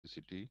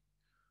elasticity,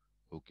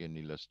 Hookean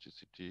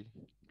elasticity,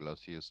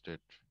 glassy state,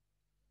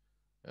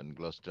 and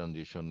glass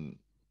transition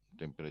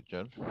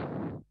temperature,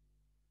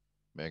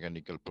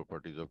 mechanical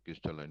properties of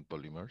crystalline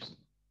polymers,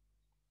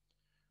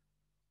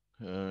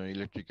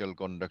 electrical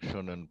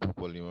conduction and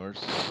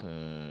polymers,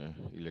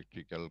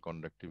 electrical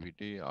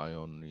conductivity,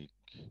 ionic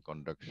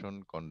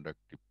conduction,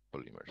 conductive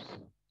polymers.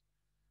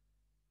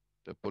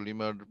 তো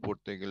polymer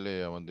পড়তে গেলে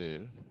আমাদের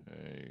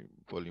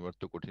polymer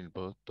তো কঠিন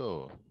পদার্থ,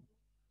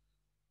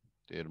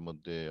 তো এর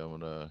মধ্যে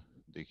আমরা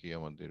দেখি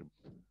আমাদের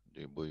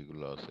যে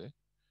বইগুলো আছে,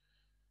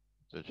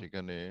 তো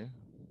সেখানে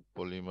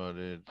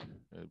পলিমারের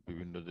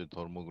বিভিন্ন যে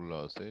ধর্মগুলো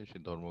আছে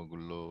সেই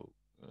ধর্মগুলো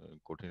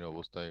কঠিন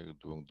অবস্থায়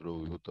এবং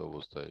দ্রবীভূত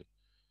অবস্থায়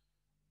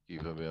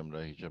কিভাবে আমরা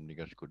হিসাব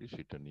নিকাশ করি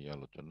সেটা নিয়ে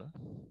আলোচনা।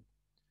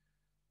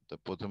 তা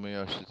প্রথমে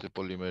আসছে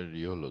পলিমার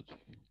রিওলজি।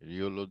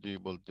 রিওলজি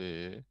বলতে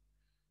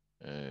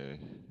আহ,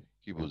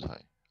 কি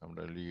বোঝায়?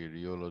 আমরা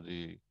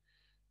রিওলজি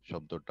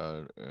শব্দটা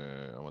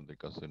আমাদের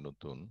কাছে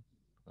নতুন।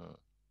 আহ,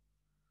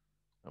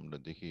 আমরা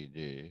দেখি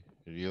যে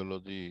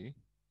রিওলজি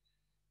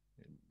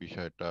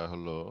বিষয়টা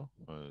হলো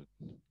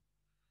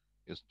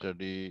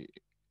study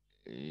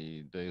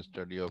the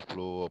study of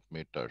flow of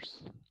matters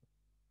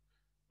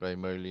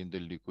primarily in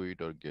the liquid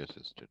or gas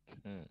state,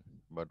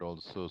 but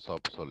also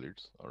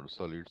subsolids or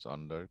solids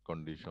under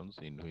conditions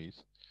in which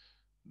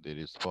they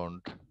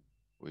respond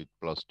with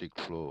plastic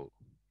flow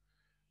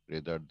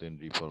rather than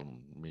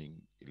reforming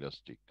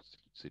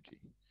elasticity.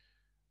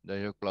 যাই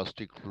হোক,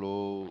 plastic flow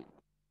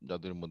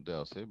যাদের মধ্যে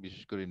আছে,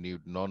 বিশেষ করে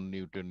নন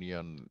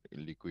Newtonian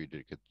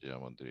লিকুইডের ক্ষেত্রে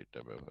আমাদের এটা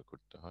ব্যবহার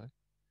করতে হয়।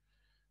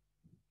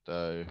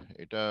 তাই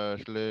এটা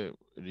আসলে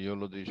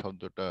রিওলজি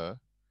শব্দটা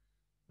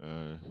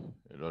আহ,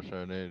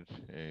 রসায়নের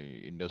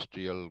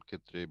ইন্ডাস্ট্রিয়াল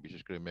ক্ষেত্রে,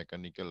 বিশেষ করে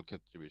মেকানিক্যাল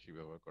ক্ষেত্রে বেশি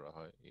ব্যবহার করা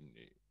হয় ইন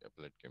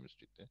অ্যাপ্লাইড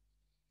কেমিস্ট্রিতে।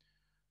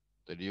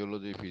 তো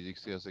রিওলজি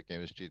ফিজিক্সে আছে,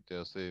 কেমিস্ট্রিতে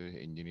আছে,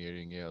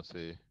 ইঞ্জিনিয়ারিং এ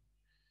আছে,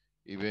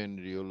 ইভেন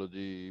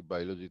রিওলজি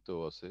বায়োলজিতেও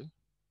আছে,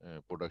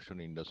 প্রোডাকশন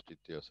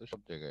ইন্ডাস্ট্রিতে আছে,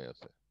 সব জায়গায়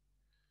আছে।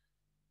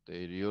 তো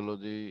এই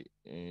রিওলজি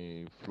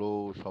ফ্লো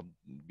সব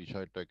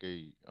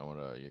বিষয়টাকেই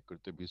আমরা ইয়ে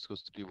করতে,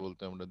 ভিসকসিটি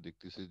বলতে আমরা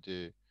দেখতেছি যে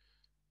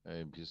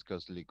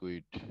ভিসকাস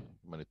লিকুইড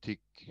মানে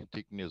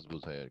থিকনেস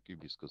বোঝায় আর কি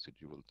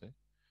ভিসকসিটি বলতে।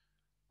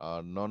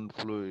 আর নন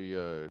ফ্লুইড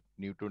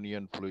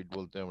নিউটনিয়ান ফ্লুইড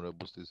বলতে আমরা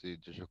বুঝতেছি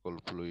যে সকল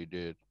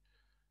ফ্লুইডের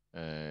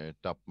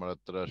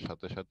তাপমাত্রার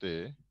সাথে সাথে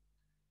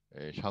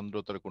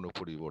সান্দ্রতার কোনো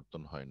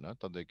পরিবর্তন হয় না,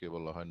 তাদেরকে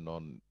বলা হয়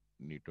নন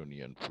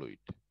নিউটনিয়ান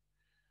ফ্লুইড।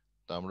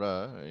 তা আমরা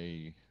এই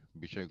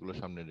বিষয়গুলো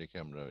সামনে রেখে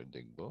আমরা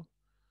দেখব।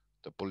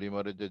 তা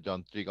পলিমারের যে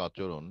যান্ত্রিক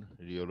আচরণ,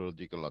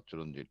 রিওলজিক্যাল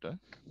আচরণ যেটা,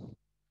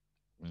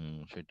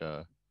 সেটা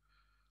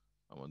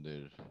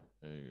আমাদের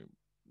এই,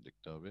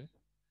 দেখতে হবে।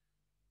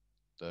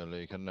 তাহলে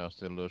এখানে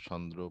আসছে হলো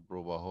সান্দ্র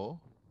প্রবাহ,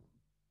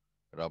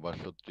 রাবার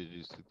শক্তির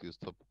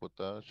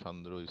স্থিতিস্থাপকতা,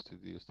 সান্দ্র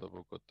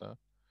স্থিতিস্থাপকতা,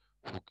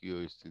 ফুকীয়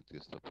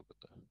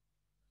স্থিতিস্থাপকতা।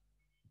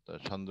 তা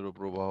সান্দ্র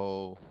প্রবাহ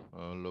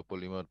হলো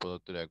পলিমার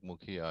পদার্থের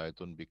একমুখী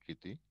আয়তন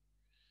বিকৃতি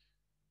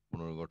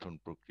পুনর্গঠন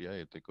প্রক্রিয়া,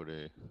 এতে করে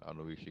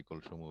আণবিক শিকল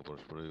সমূহ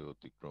পরস্পরের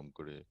অতিক্রম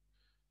করে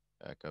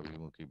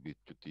একাভিমুখী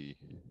বিচ্যুতি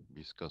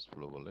ভিসকাস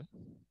ফ্লো বলে।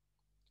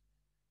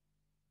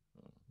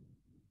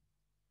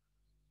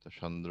 তা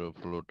সান্দ্র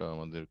ফ্লোটা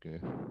আমাদেরকে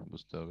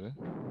বুঝতে হবে।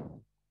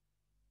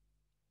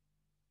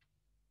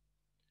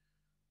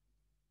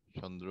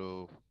 সান্দ্র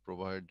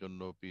প্রবাহের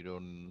জন্য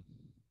পীড়ন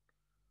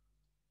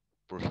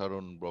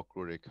প্রসারণ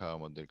বক্ররেখা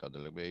আমাদের কাজে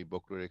লাগবে। এই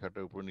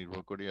বক্ররেখাটার উপর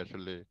নির্ভর করে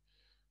আসলে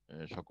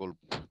সকল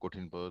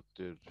কঠিন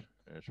পদার্থের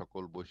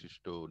সকল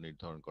বৈশিষ্ট্য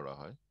নির্ধারণ করা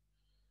হয়।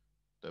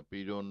 তা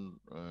পীড়ন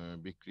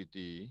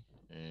বিকৃতি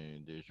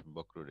যে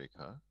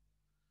বক্ররেখা,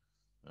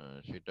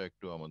 সেটা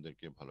একটু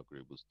আমাদেরকে ভালো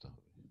করে বুঝতে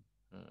হবে।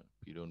 হ্যাঁ,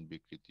 পীড়ন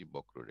বিকৃতি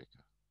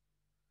বক্ররেখা।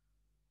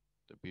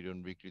 তো পীড়ন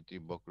বিকৃতি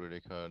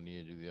বক্ররেখা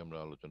নিয়ে যদি আমরা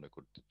আলোচনা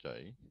করতে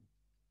চাই,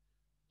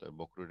 তার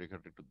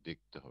বক্ররেখাটা একটু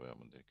দেখতে হবে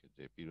আমাদেরকে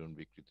যে পীড়ন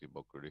বিকৃতি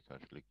বক্ররেখা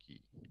আসলে কি।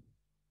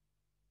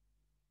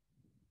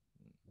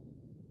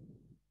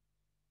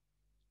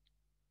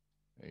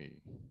 এই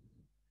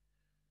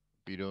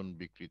পীড়ন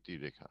বিকৃতি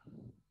রেখা,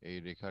 এই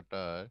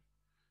রেখাটার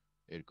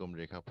এরকম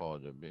রেখা পাওয়া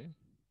যাবে।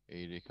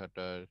 এই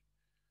রেখাটার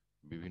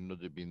বিভিন্ন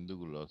যে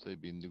বিন্দুগুলো আছে, এই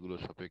বিন্দুগুলো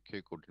সাপেক্ষে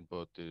কঠিন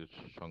পদার্থের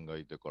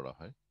সংজ্ঞায়িত করা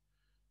হয়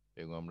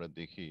এবং আমরা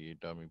দেখি,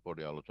 এটা আমি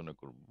পরে আলোচনা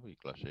করব এই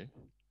ক্লাসে,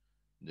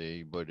 যে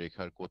এই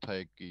রেখার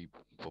কোথায় কি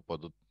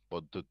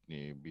পদ্ধতি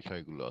নিয়ে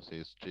বিষয়গুলো আছে।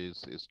 স্ট্রেস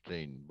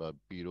স্ট্রেইন বা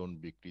পীড়ন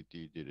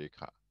বিকৃতি যে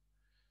রেখা,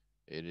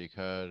 এই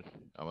রেখার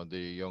আমাদের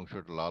এই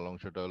অংশটা, লাল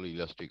অংশটা হলো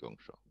ইলাস্টিক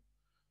অংশ,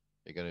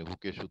 এখানে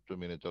হুকের সূত্র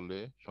মেনে চলে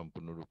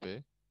সম্পূর্ণরূপে।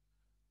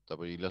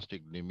 তারপর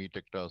ইলাস্টিক লিমিট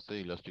একটা আছে,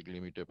 ইলাস্টিক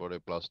লিমিটে পরে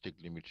প্লাস্টিক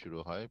লিমিট শুরু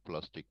হয়,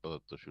 প্লাস্টিক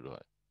পদার্থ শুরু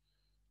হয়।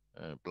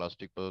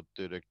 প্লাস্টিক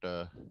পদার্থের একটা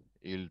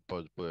ইল্ড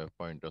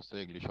পয়েন্ট আছে,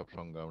 এগুলি সব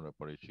সংজ্ঞা আমরা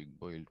পরে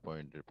শিখবো। ইল্ড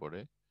পয়েন্টের পরে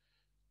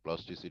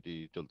প্লাস্টিসিটি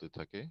চলতে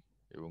থাকে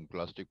এবং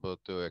প্লাস্টিক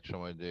পদার্থেও এক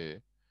সময় যে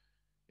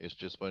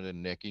স্ট্রেস পয়েন্টে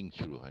নেকিং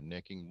শুরু হয়।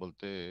 নেকিং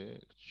বলতে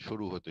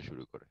শুরু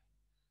করে,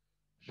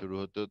 শুরু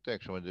হতে হতে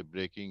এক সময় যে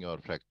ব্রেকিং আর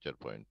ফ্র্যাকচার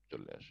পয়েন্ট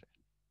চলে আসে।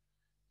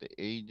 তো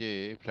এই যে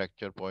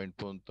ফ্র্যাকচার পয়েন্ট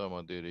পর্যন্ত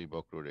আমাদের এই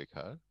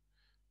বক্ররেখা,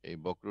 এই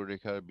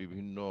বক্ররেখার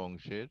বিভিন্ন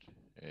অংশের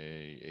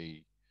এই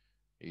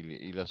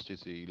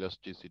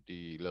ইলাস্টিসিটি,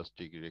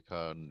 ইলাস্টিক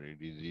রেখা,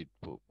 রিজিড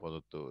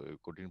পদার্থ,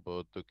 কঠিন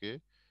পদার্থকে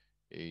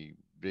এই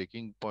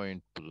ব্রেকিং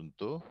পয়েন্ট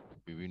পর্যন্ত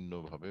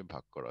বিভিন্নভাবে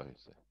ভাগ করা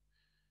হয়েছে।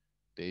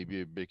 তো এই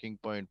ব্রেকিং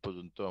পয়েন্ট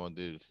পর্যন্ত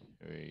আমাদের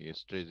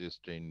স্ট্রেস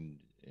স্ট্রেইন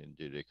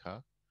যে রেখা,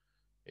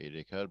 এই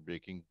রেখার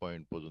ব্রেকিং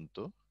পয়েন্ট পর্যন্ত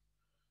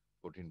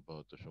কঠিন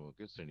পদার্থ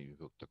সমূহকে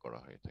শ্রেণীবিভক্ত করা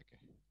হয়ে থাকে।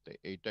 তো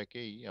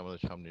এইটাকেই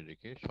আমাদের সামনে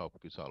রেখে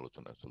সবকিছু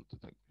আলোচনা চলতে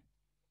থাকবে।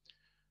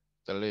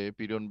 তাহলে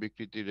পীড়ন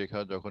বিকৃতির রেখা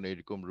যখন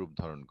এরকম রূপ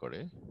ধারণ করে,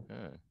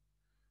 হ্যাঁ,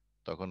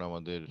 তখন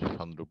আমাদের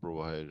সান্দ্র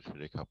প্রবাহের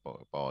রেখা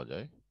পাওয়া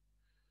যায়।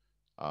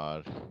 আর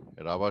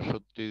রাবার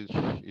শক্তির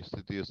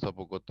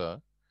স্থিতিস্থাপকতা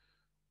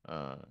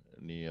আহ,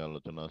 নিয়ে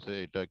আলোচনা আছে।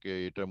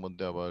 এটার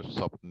মধ্যে আবার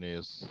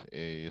softness,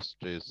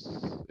 stress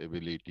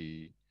ability,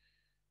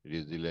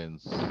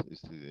 resilience,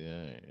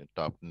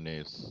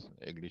 toughness,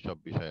 এগুলি সব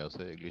বিষয়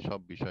আছে। এগুলি সব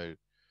বিষয়ের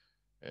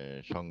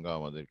সংজ্ঞা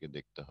আমাদেরকে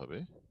দেখতে হবে।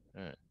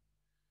 হ্যাঁ,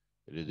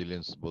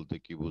 রেজিলেন্স বলতে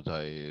কি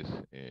বোঝায়,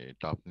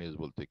 টাফনেস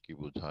বলতে কি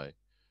বোঝায়,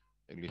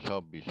 এগুলি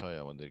সব বিষয়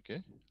আমাদেরকে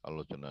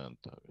আলোচনায়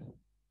আনতে হবে।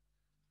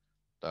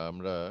 তা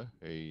আমরা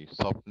এই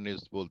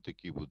সফটনেস বলতে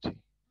কি বুঝি,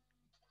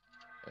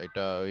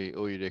 এটা ওই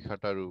ওই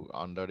রেখাটার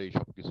আন্ডারেই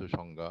সবকিছু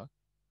সংজ্ঞা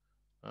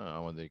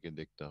আমাদেরকে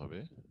দেখতে হবে।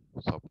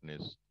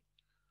 সফটনেস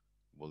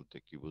বলতে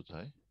কি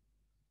বোঝায়,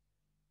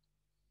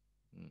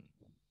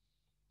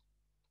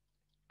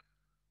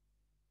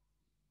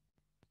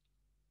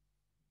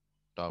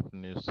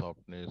 টাফনেস,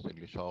 সফটনেস,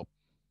 এগুলি সব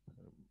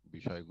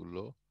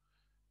বিষয়গুলো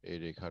এই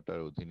রেখাটার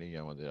অধীনেই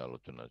আমাদের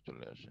আলোচনা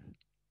চলে আসে।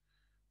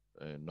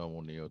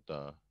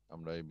 নমনীয়তা,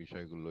 আমরা এই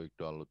বিষয়গুলো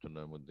একটু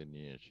আলোচনার মধ্যে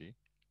নিয়ে আসি।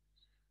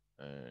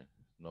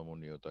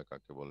 নমনীয়তা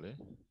কাকে বলে?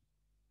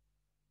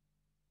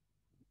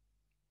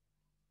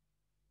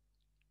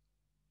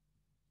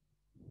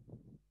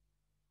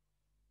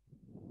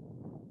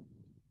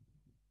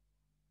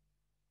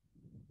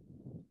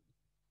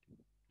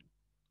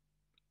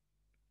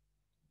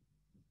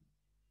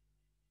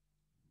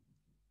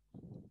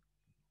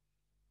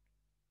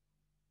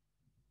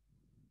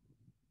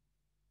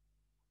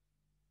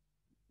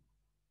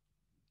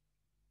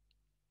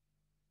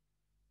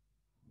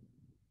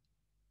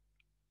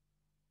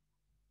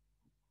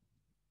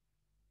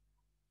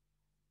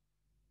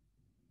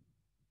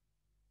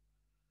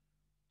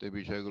 তো এই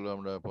বিষয়গুলো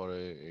আমরা পরে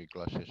এই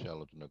ক্লাস শেষে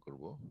আলোচনা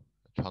করব।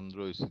 সান্দ্র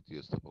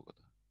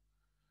স্থিতিস্থাপকতা,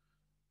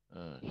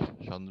 হ্যাঁ,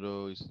 সান্দ্র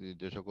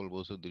যে সকল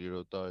বস্তু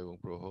দৃঢ়তা এবং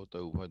প্রবাহতা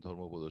উভয়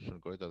ধর্ম প্রদর্শন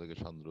করে তাদেরকে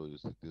সান্দ্র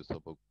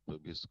স্থিতিস্থাপক,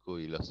 ভিস্কো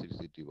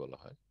ইলাস্টিসিটি বলা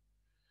হয়।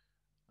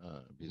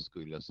 ভিস্কো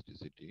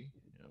ইলাস্টিসিটি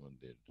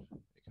আমাদের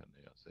এখানে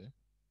আছে।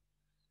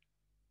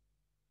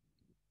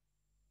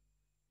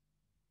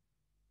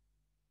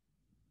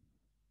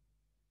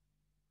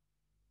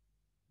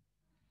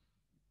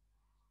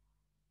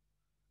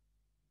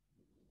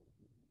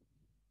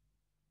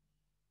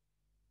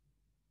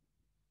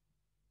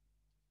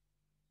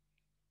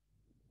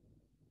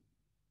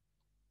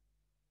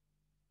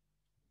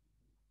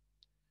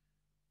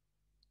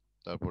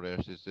 তারপরে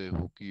আসতেছে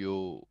হুকিও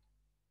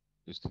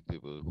স্থিতি,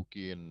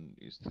 হুকিয়েন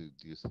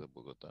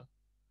স্থিতিস্থাপকতা,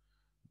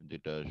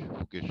 যেটা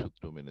হুকের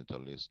সূত্র মেনে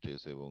চলে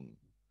স্ট্রেস এবং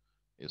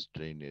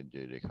স্ট্রেইনের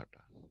যে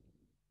রেখাটা।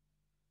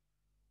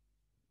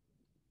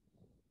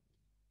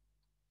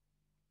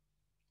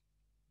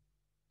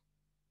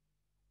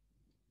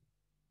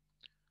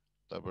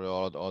 তারপরে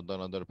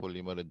অদানাদার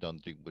পলিমারের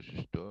যান্ত্রিক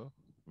বৈশিষ্ট্য,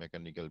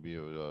 মেকানিক্যাল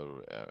বিহেভিয়ার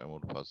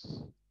অ্যামরফাস।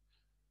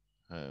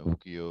 হ্যাঁ,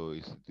 হুকিও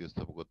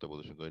স্থিতিস্থাপকতা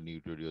প্রদর্শন করে,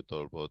 নিউটনীয়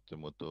তরল পদার্থের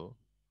মতো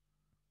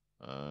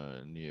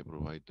নিয়ে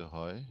প্রবাহিত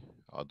হয়,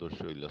 আদর্শ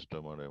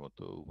ইলাস্টোমারের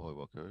মতো উভয়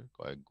পক্ষে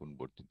কয়েক গুণ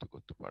বর্ধিত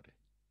করতে পারে।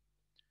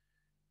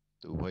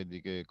 তো উভয়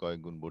দিকে কয়েক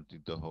গুণ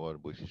বর্ধিত হওয়ার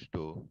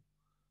বৈশিষ্ট্য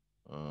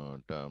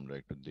টা আমরা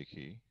একটু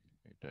দেখি,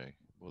 এটা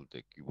বলতে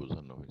কি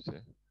বোঝানো হয়েছে।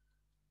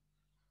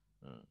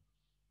 আহ,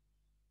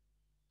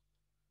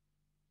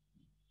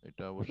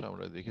 এটা অবশ্য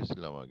আমরা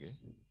দেখেছিলাম আগে।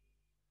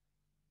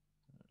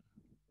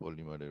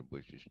 পলিমারের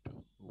বৈশিষ্ট্য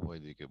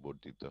উভয় দিকে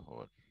বর্ধিত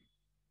হওয়ার,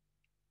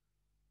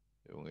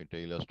 এবং এটা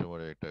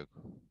ইলাস্টোমারের একটা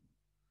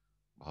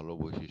ভালো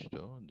বৈশিষ্ট্য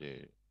যে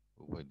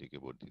উভয় দিকে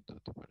বর্ধিত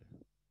হতে পারে।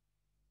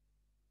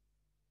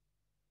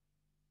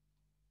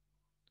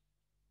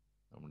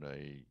 আমরা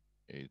এই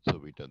এই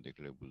ছবিটা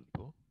দেখলে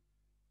বুঝবো।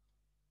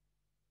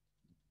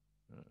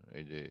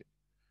 এই যে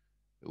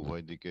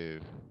উভয় দিকে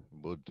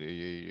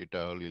এটা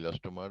হল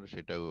ইলাস্টোমার,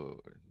 সেটাও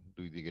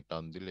দুই দিকে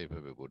টান দিলে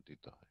এভাবে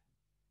বর্ধিত হয়।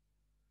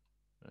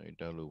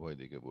 এটা হলো উভয়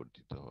দিকে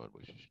বর্ধিত হওয়ার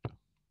বৈশিষ্ট্য।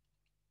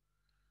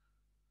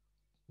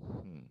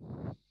 হুম।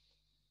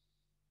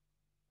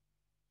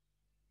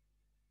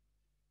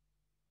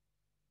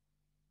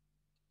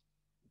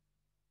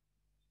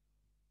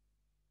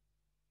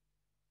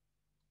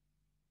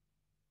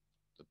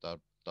 তো তার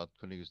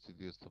তাৎক্ষণিক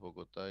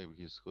স্থিতিস্থাপকতায়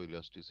ভিস্কো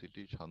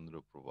ইলাস্টিসিটি, সান্দ্র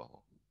প্রবাহ,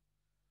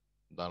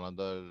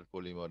 দানাদার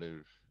পলিমারের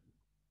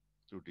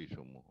ত্রুটি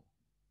সমূহ।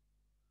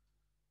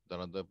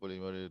 দানাদার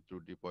পলিমারের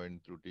ত্রুটি, পয়েন্ট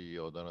ত্রুটি,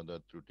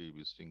 অদানাদার ত্রুটি,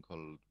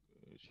 বিশৃঙ্খল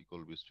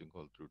শিকল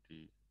বিশৃঙ্খল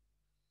ত্রুটি,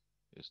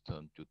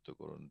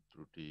 স্থানচ্যুতকরণ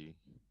ত্রুটি,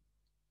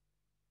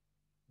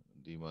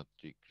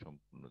 দ্বিমাত্রিক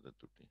সম্পূর্ণতা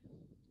ত্রুটি।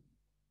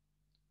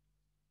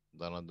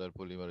 দানাদার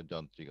পলিমারের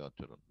যান্ত্রিক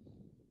আচরণ,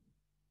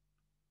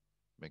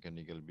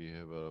 mechanical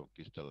behaviour of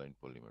crystalline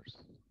polymers.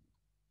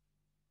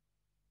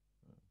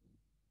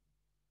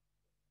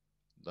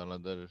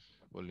 দানাদার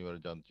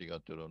পলিমারের যান্ত্রিক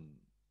আচরণ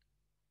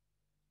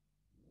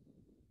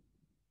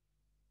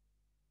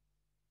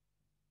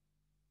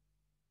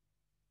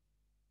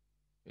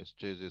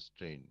স্ট্রেস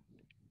স্ট্রেইন,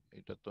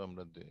 এটা তো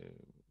আমরা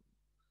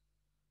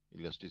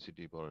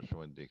ইলাস্টিসিটি পড়ার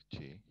সময়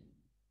দেখছি।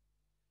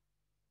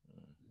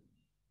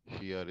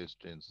 শিয়ার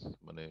স্ট্রেন্স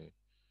মানে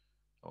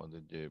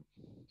আমাদের যে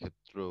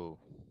ক্ষেত্র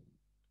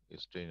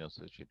স্ট্রেইন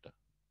আছে সেটা।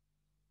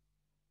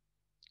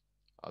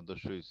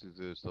 আদর্শ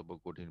স্তব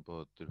কঠিন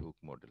পদার্থের হুক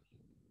মডেল।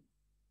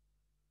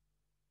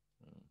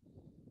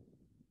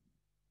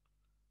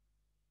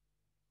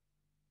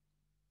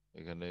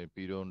 এখানে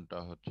পীড়নটা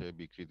হচ্ছে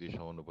বিকৃতি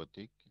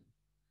সমানুপাতিক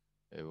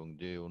এবং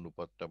যে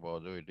অনুপাতটা পাওয়া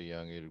যাবে এটা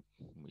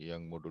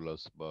ইয়াং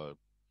মডুলাস বা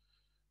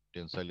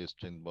টেনসাইল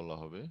স্ট্রেংথ বলা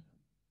হবে।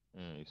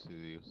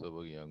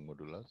 ইয়াং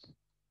মডুলাস,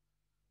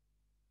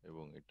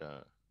 এবং এটা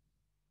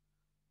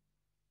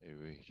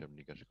এইভাবে হিসাব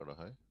নিকাশ করা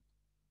হয়।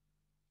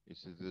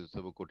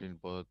 কঠিন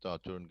পদার্থ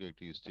আচরণকে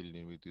একটি স্টিল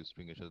নির্মিত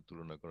স্প্রিং এর সাথে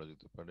তুলনা করা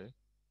যেতে পারে।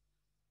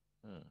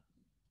 হ্যাঁ,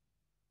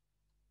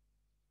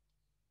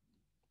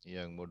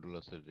 ইয়াং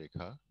মডুলাসের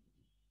রেখা।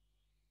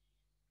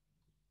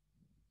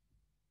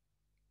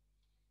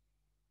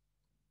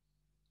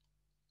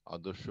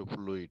 আদর্শ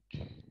ফ্লুইড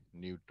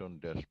নিউটন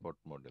ড্যাশপট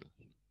মডেল।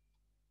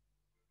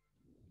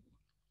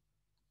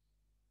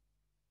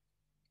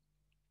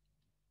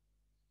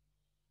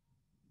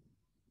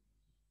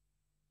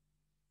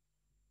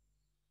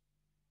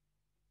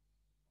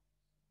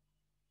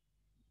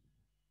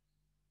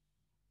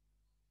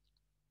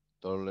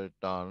 তরলের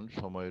টান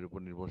সময়ের উপর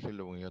নির্ভরশীল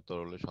এবং ইহা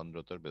তরলের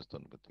সান্দ্রতার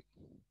ব্যস্তানুপাতিক।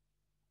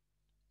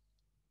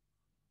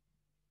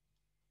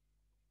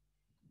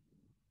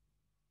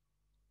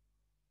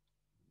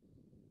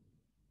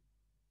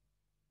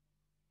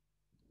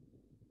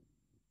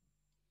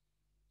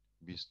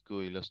 ভিস্কো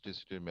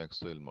ইলাস্টিসিটির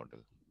ম্যাক্সওয়েল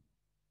মডেল।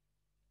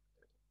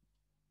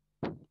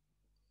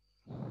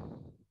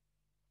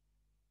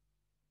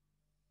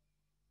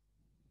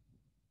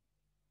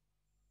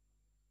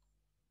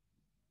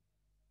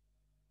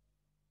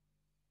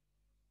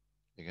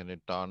 এখানে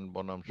টান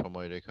বনাম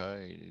সময় রেখা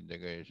এই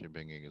জায়গায় এসে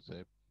ভেঙে গেছে।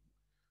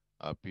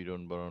 আর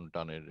পীড়ন বনাম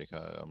টানের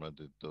রেখা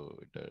আমাদের তো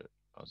এটা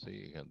আছে,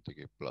 এখান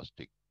থেকে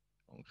প্লাস্টিক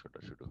অংশটা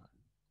শুরু হয়।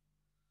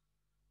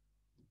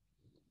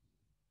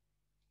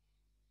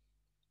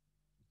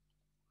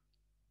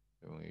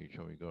 এবং এই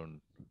সমীকরণ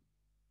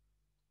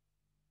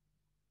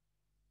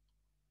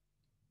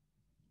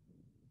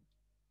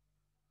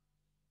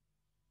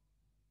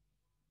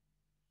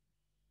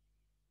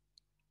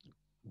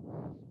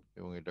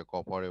এবং এটা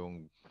কপার এবং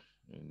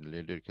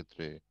লেডের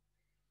ক্ষেত্রে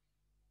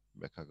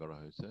ব্যাখ্যা করা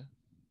হয়েছে।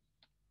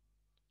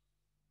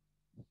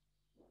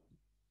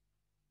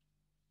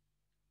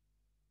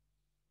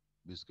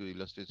 ভিস্কো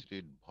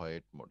ইলাস্টিসিটির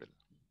ভয়েট মডেল।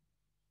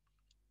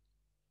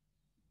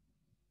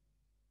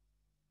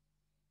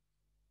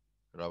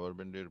 রাবার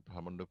ব্যান্ডের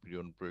সামান্য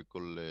পীড়ন প্রয়োগ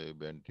করলে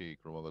ব্যান্ডটি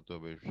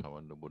ক্রমাগতভাবে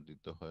সামান্য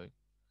বর্ধিত হয়,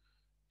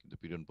 কিন্তু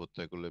পীড়ন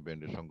প্রত্যাহার করলে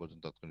ব্যান্ডের সংকোচন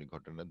তাৎক্ষণিক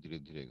ঘটে না, ধীরে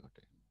ধীরে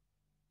ঘটে।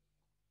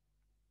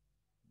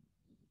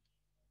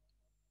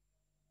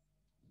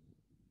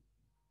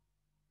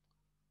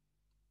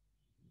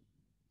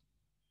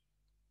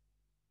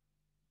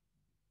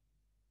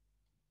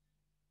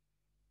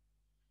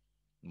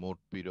 মোট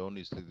পীড়ন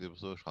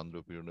স্থিতিস্থাপক ও সান্দ্র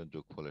পীড়নের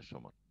যোগফলের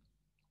সমান।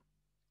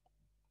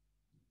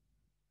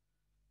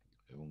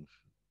 এবং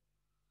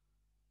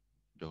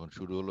যখন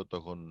শুরু হলো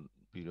তখন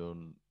পীড়ন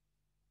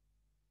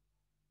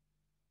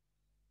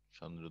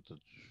সান্দ্রতা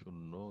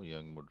শূন্য,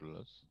 ইয়াং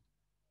মডুলাস।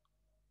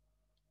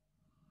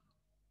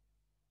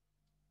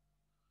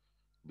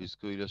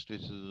 ভিস্কো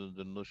ইলাস্টিসিটির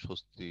জন্য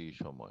স্বস্তি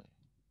সময়,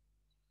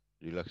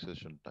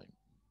 রিল্যাক্সেশন টাইম।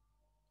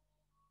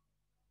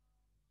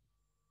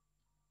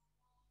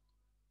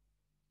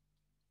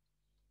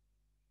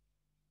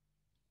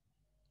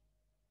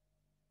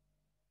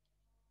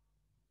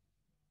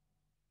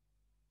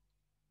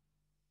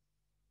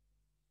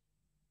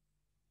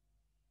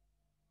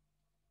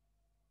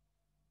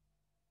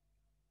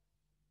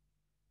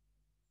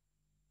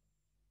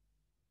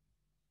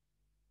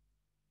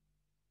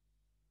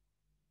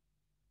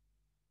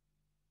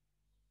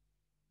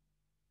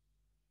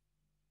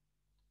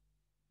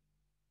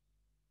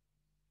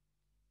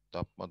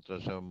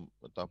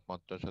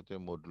 তাপমাত্রার সাথে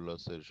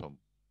মডুলাসের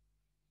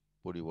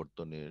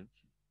পরিবর্তনের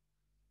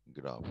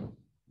গ্রাফ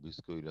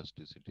ভিস্কো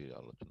ইলাস্টিসিটির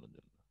আলোচনার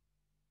জন্য।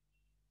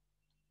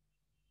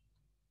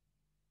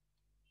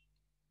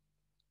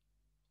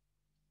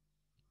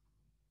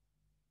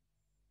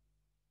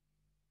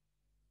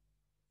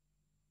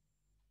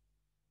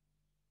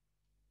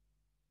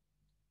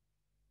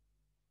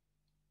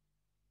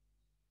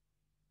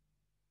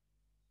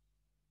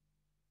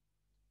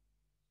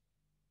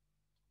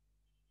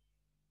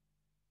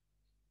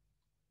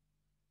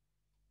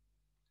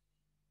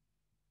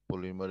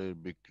 পলিমারের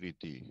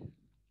বিকৃতি,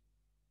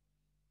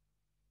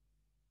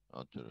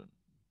 আচরণ।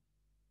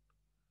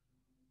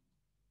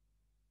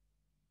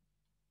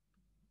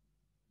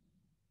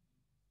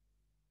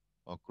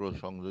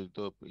 অক্র-সংযোজিত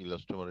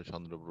ইলাস্টোমারে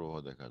সান্দ্র প্রবাহ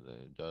দেখা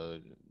যায়,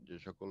 যে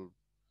সকল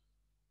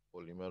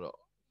পলিমার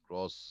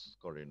ক্রস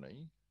করে নাই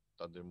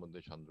তাদের মধ্যে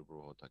সান্দ্র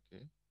প্রবাহ থাকে,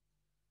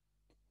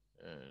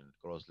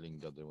 ক্রস লিঙ্ক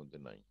যাদের মধ্যে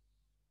নাই,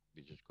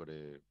 বিশেষ করে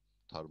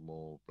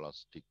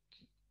থার্মোপ্লাস্টিক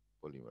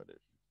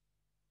পলিমারের।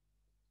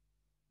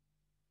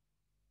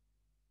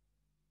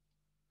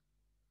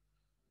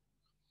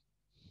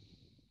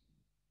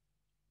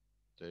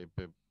 তাই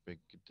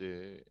প্রেক্ষিতে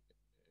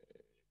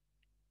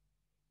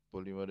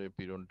পলিমারে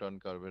পীড়ন-টান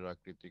কার্ভের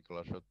আকৃতি,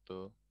 ক্লাসত্ব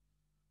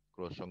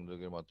ক্রস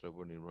সংযোগের মাত্রার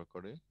উপর নির্ভর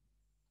করে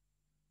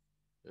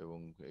এবং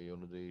এই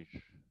অনুযায়ী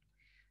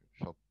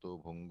শক্ত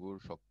ভঙ্গুর,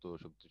 শক্ত ও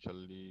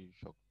শক্তিশালী,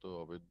 শক্ত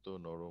অভেদ্য,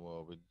 নরম ও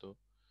অভেদ্য,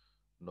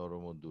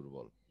 নরম ও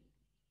দুর্বল।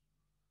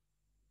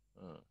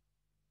 হ্যাঁ,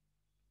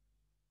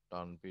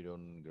 টান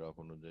পীড়ন গ্রাফ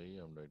অনুযায়ী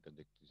আমরা এটা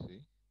দেখতেছি।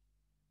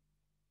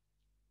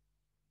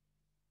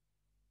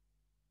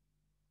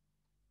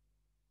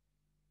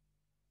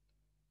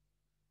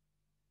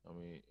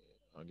 আমি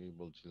আগেই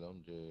বলছিলাম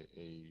যে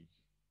এই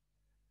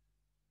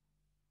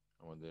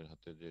আমাদের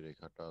হাতে যে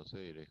রেখাটা আছে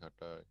এই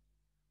রেখাটার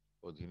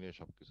অধীনে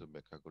সবকিছু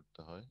ব্যাখ্যা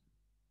করতে হয়।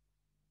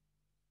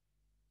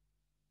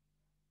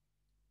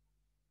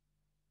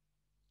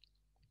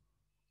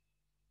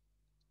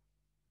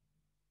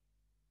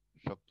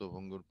 শক্ত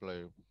ভঙ্গুর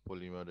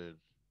পলিমারের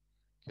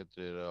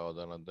ক্ষেত্রে এরা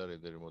অদানাদার,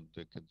 এদের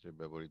মধ্যে ক্ষেত্রে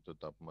ব্যবহৃত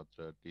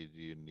তাপমাত্রা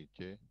টিজি এর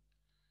নিচে,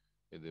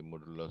 এদের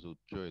মডুলাস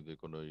উচ্চ, এদের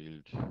কোনো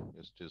ইল্ড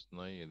স্ট্রেস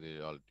নাই, এদের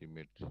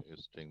আলটিমেট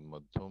স্ট্রেংথ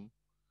মধ্যম,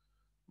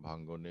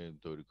 ভাঙ্গনের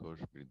দৈর্ঘ্য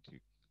বৃদ্ধি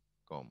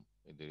কম,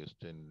 এদের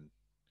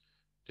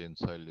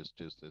টেনসাইল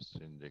স্ট্রেস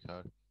স্ট্রেন রেখা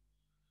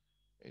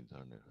এই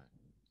ধরনের হয়।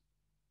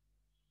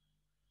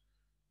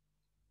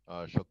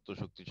 আর শক্ত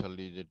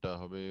শক্তিশালী যেটা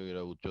হবে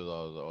এরা উচ্চ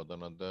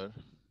অদানাদার।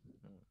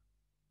 হ্যাঁ,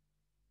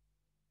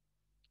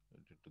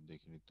 এটা একটু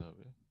দেখে নিতে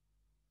হবে।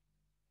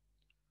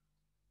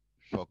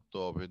 শক্ত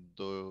অভেদ্য,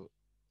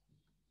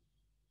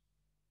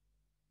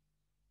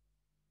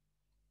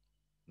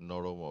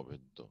 নরম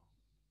অভেদ্য,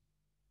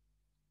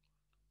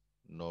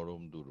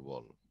 নরম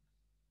দুর্বল।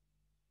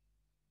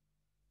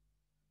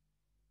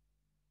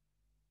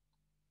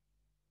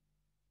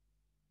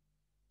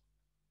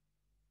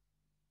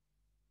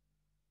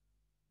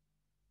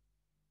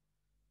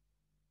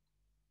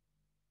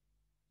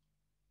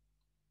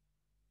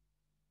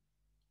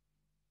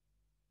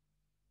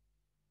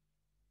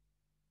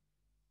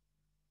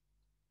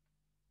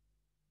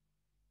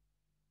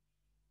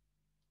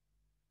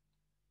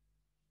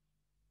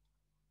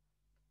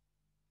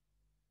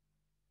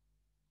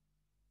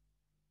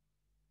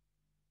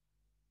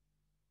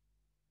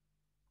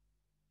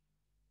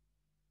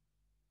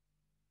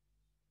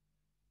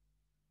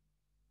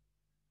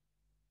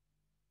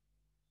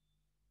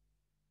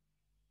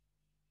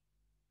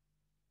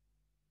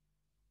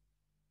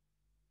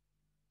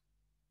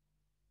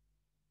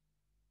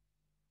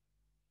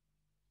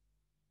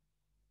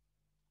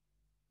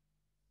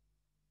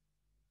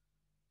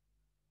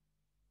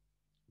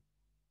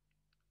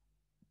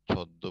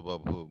 ছদ্ম বা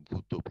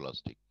ভূত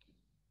প্লাস্টিক,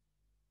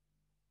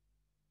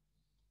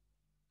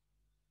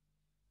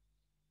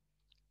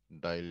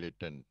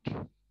 ডাইলেটেন্ট,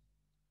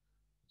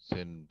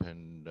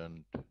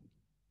 সেনভেন্ডান্ট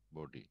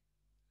বডি,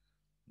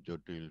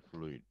 জটিল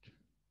ফ্লুইড।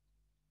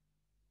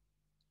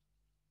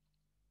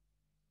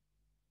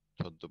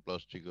 ছদ্ম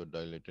প্লাস্টিক ও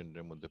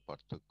ডাইলেটেন্টের মধ্যে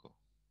পার্থক্য: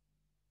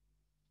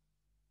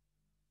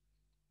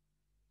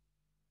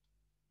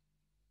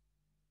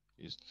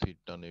 স্থির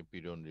টানে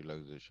পীড়ন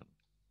রিল্যাক্সেশন।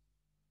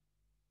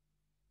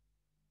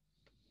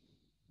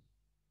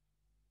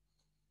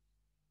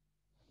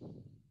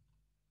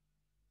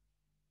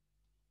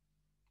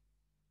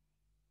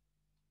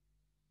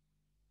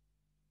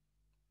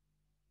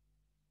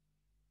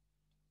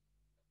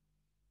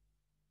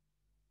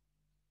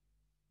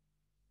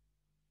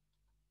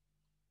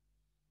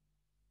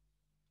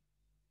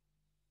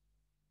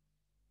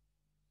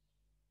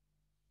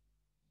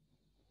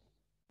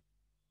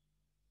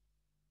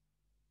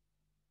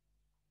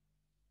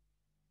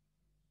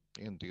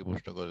 এখান থেকে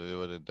প্রশ্ন করা যেতে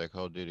পারে,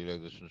 দেখাও যে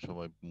রিল্যাক্সেশন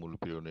সময় মূল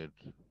পীড়নের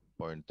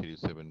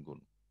 0.37 গুণ।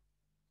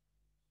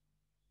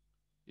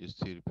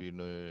 স্থির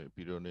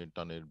পীড়নে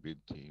টানের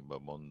বৃদ্ধি বা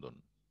মন্দন।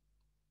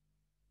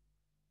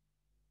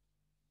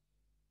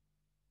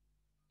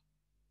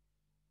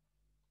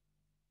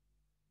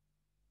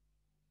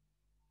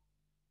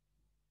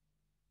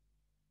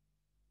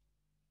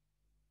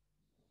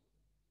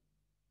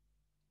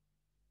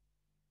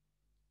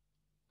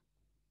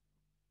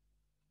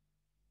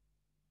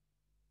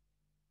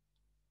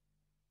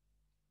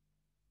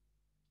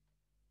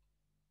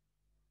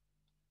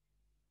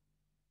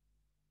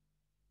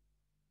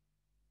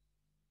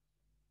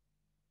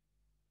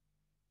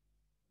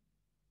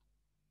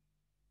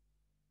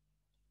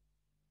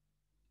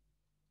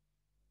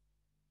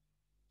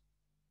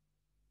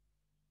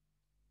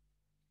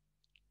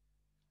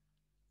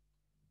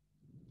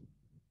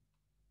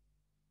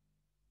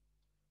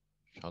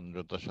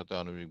 সান্দ্রতার সাথে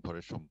আণবিক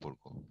ভরের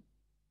সম্পর্ক।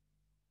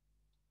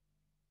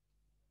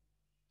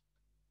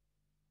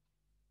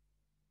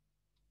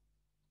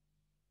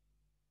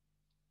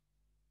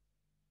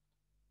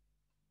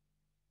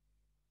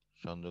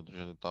 সান্দ্রতার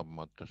সাথে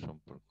তাপমাত্রার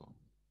সম্পর্ক।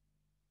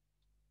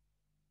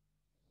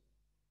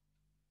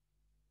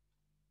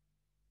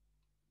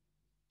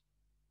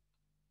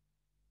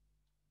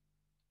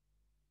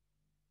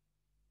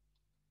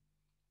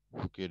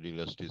 ফুকের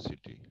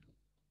ইলাস্টিসিটি,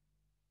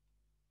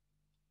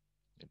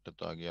 এটা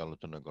তো আগে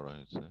আলোচনা করা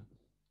হয়েছে।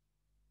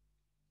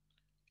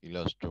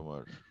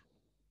 ইলাস্টোমার,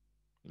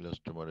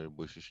 ইলাস্টোমারের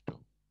বৈশিষ্ট্য।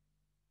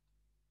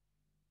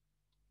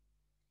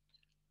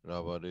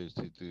 রাবারের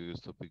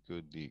স্থিতিস্থাপকীয়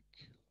দিক।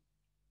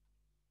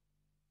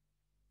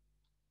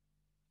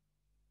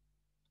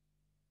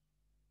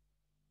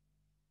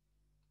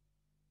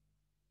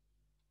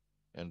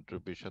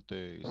 এন্ট্রপির সাথে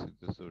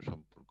স্থিতিস্থাপক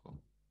সম্পর্ক।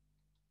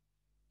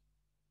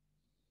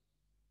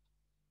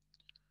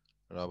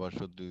 রাবার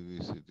শক্তির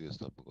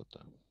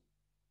স্থিতিস্থাপকতা।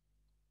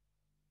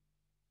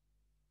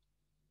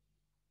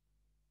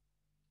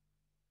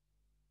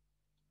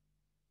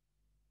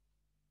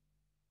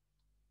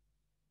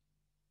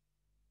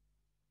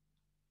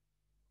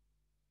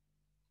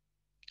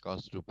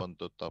 কাচ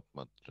রূপান্তর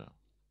তাপমাত্রা।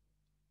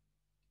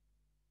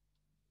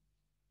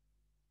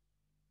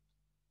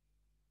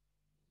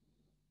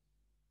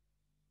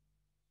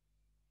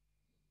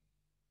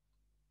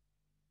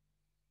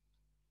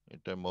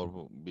 এটা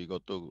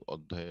বিগত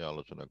অধ্যায়ে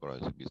আলোচনা করা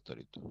হয়েছে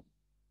বিস্তারিত।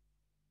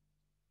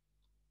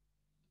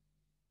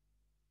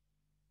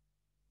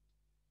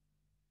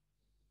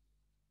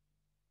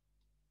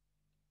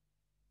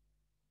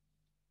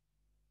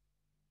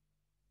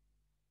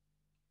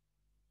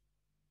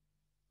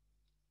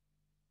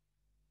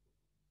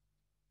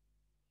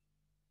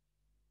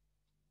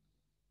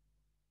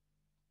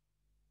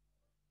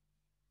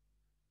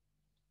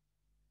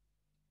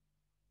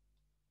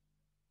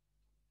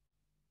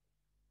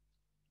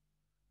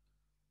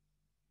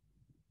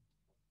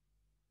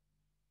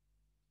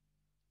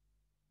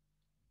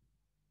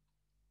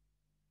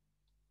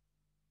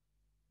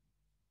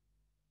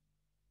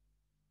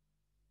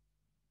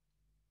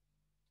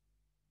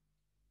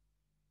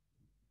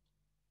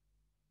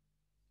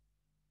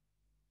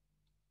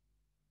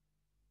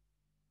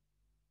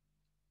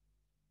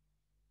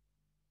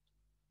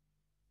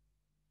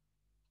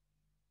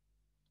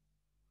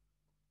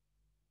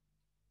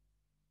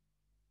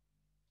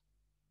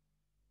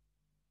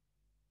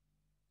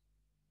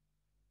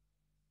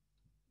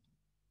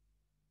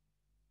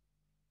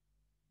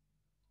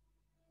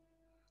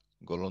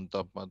 গলন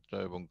তাপমাত্রা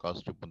এবং কাচ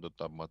রূপান্তর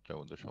তাপমাত্রার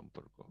মধ্যে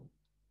সম্পর্ক।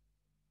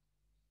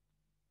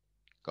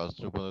 কাচ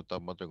রূপান্তর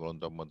তাপমাত্রা গলন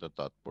তাপমাত্রার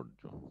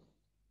তাৎপর্য।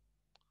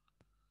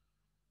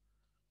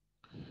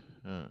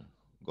 হ্যাঁ,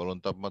 গলন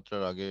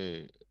তাপমাত্রার আগে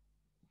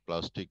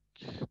প্লাস্টিক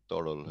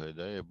তরল হয়ে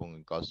যায় এবং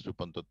কাচ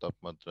রূপান্তর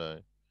তাপমাত্রায়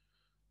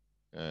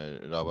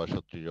রাবার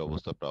সদৃশ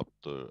অবস্থা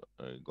প্রাপ্ত,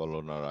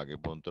 গলনার আগে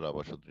পর্যন্ত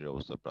রাবার সদৃশ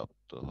অবস্থা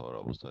প্রাপ্ত হওয়ার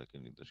অবস্থাকে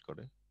নির্দেশ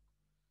করে।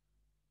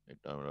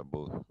 এটা আমরা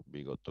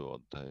বিগত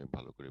অধ্যায়ে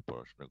ভালো করে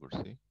পড়াশোনা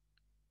করছি।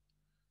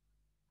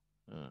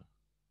 হ্যাঁ,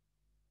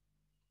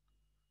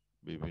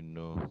 বিভিন্ন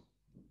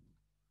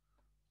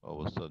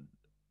অবস্থা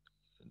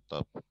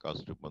কাচ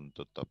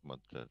রূপান্তর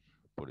তাপমাত্রার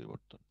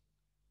পরিবর্তন।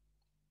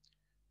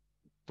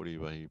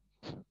 পরিবাহী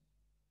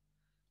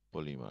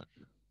পলিমার,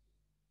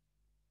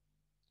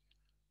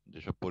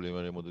 যেসব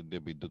পলিমারের মধ্যে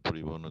দিয়ে বিদ্যুৎ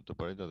পরিবহন হতে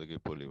পারে তাদেরকে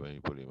পলিবাহী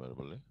পলিমার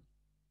বলে।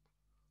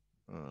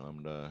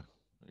 আমরা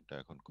এটা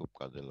এখন খুব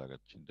কাজে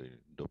লাগাচ্ছি,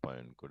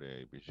 ডোপায়ন করে,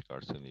 বিশেষ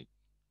আর্সেনিক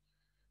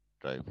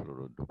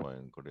ট্রাইফ্লোরো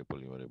ডোপায়ন করে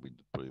পলিমারের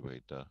বিদ্যুৎ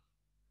পরিবাহিতা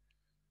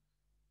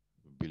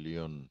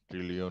বিলিয়ন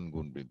ট্রিলিয়ন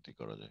গুণ বৃদ্ধি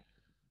করা যায়।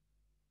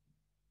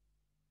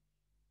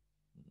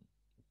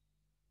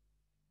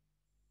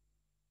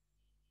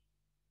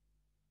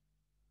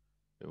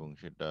 এবং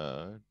সেটা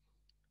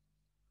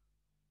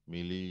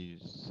মিলি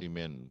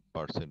সিমেন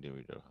পার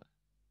সেন্টিমিটার হয়।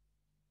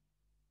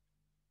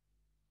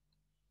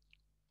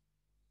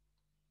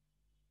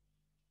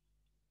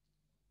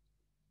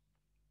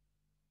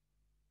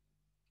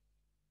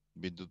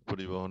 বিদ্যুৎ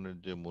পরিবহনের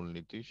যে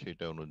মূলনীতি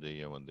সেটা অনুযায়ী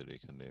আমাদের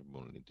এখানে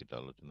মূলনীতিটা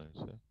আলোচনা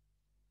হয়েছে।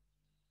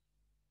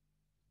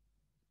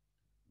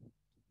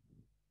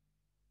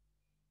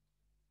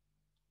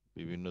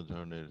 বিভিন্ন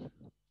ধরনের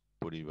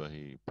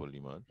পরিবাহী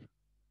পলিমার,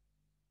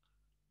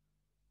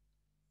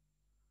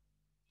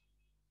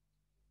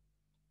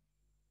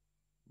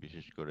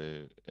 বিশেষ করে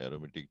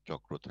অ্যারোমেটিক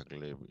চক্র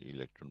থাকলে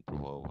ইলেকট্রন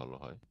প্রবাহ ভালো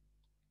হয়,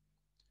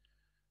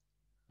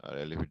 আর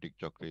অ্যালিফেটিক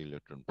চক্রে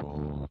ইলেকট্রন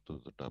প্রবাহ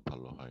ততটা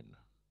ভালো হয় না।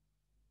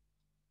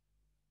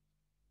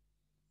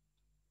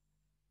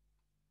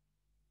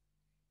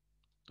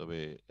 তবে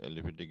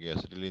অ্যালিফেটিক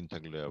অ্যাসিটিলিন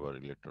থাকলে আবার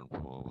ইলেকট্রন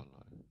প্রবাহ ভালো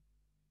হয়।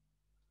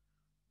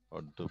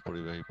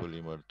 অর্ধপরিবাহী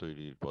পলিমার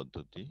তৈরির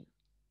পদ্ধতি।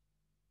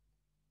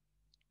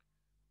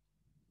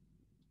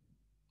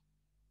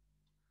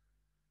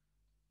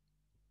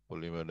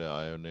 পলিমারে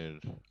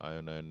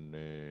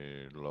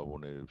আয়নের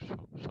লবণের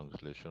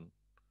সংশ্লেষণ,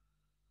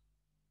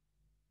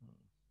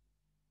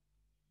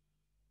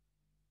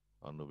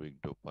 আণবিক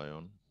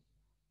ডোপায়ন,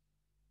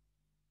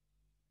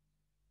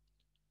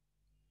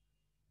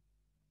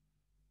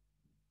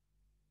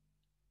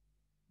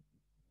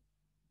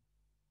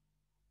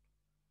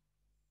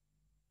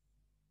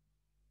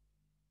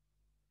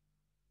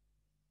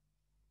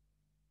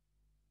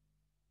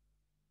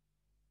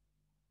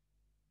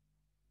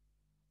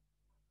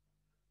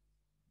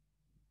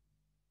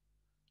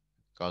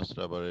 কাঁচ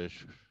রাবারের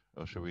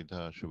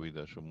অসুবিধা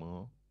সুবিধা সমূহ,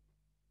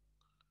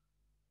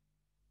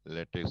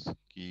 ল্যাটেক্স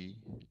কি,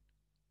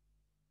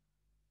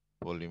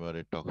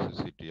 পলিমারের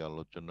টক্সিসিটি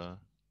আলোচনা,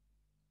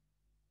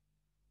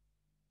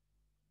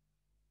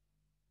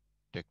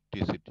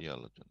 টেকটিসিটি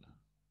আলোচনা।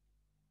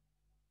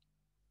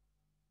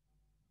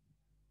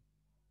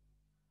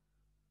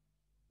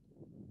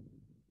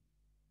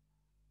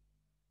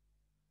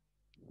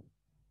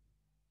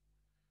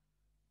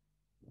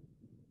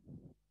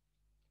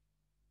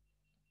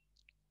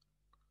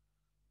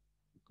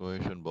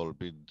 কোহেশন বল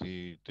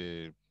বৃদ্ধিতে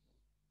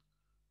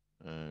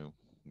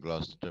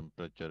গ্লাস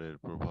টেম্পারেচারের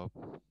প্রভাব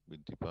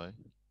বৃদ্ধি পায়,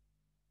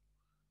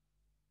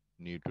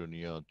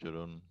 নিউটনীয়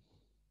আচরণ,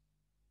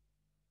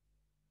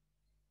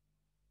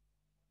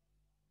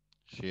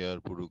 শেয়ার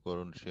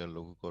পুরুকরণ শেয়ার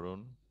লঘুকরণ,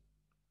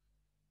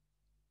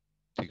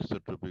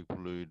 থিক্সোট্রপিক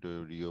ফ্লুইড ও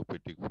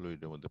রিওপেটিক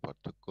ফ্লুইডের মধ্যে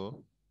পার্থক্য,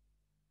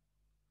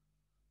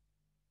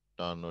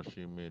 টান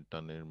অসীমে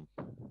টানের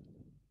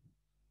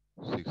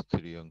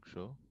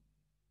 6/3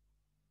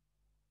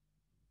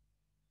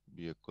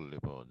 বিয়োগ করলে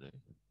পাওয়া যায়।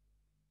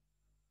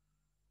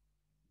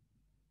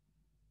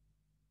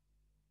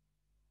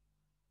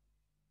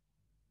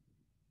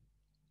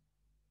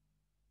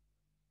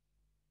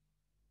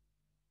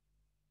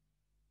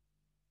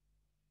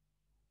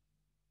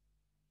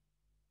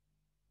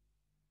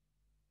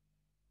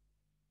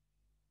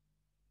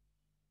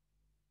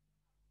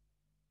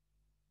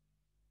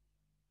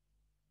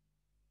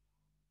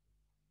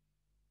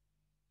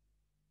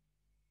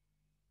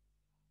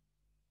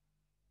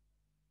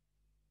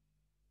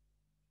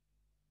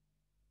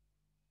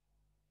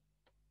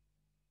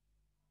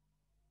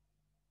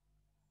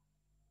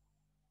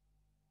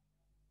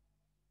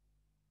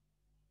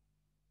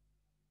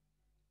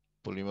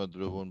 পলিমার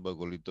দ্রবণ বা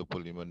গলিত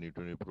পলিমার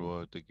নিউটনের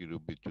প্রভাবিত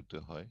কিরূপ বিচ্যুত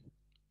হয়?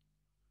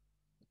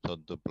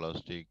 ছদ্ম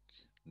প্লাস্টিক,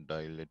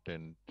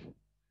 ডাইলেটেন্ট,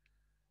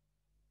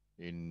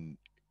 ইন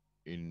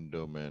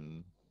ইন্ডোম্যান,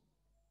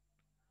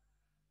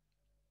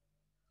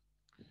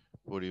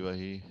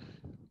 পরিবাহী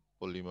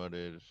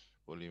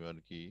পলিমার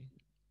কি?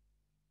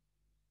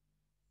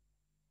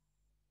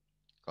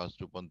 কাচ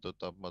রূপান্তর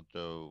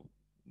তাপমাত্রা ও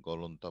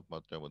গলন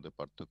তাপমাত্রার মধ্যে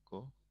পার্থক্য,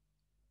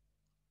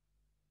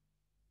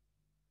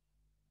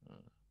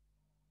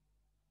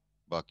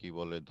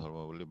 বাকিবলের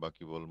ধর্মাবলী,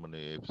 বাকিবল মানে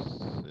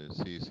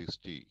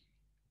FC60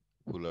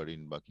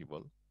 ফুলারিন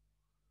বাকিবল,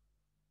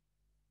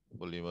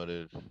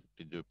 পলিমারের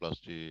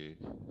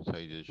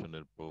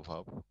প্লাস্টিসাইজেশনের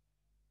প্রভাব,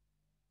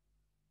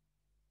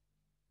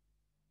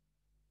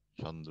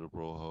 সান্দ্র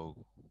প্রবাহ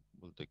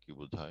বলতে কি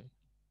বোঝায়?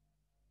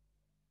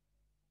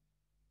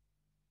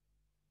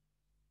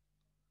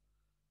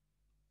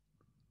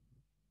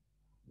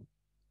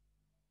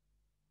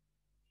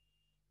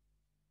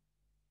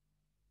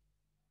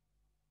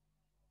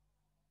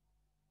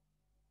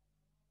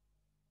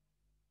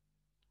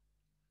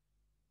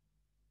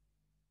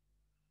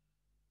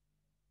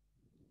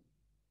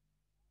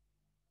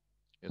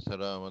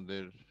 এছাড়া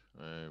আমাদের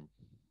আহ,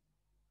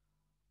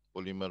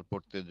 পলিমার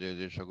পড়তে যে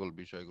যে সকল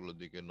বিষয়গুলোর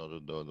দিকে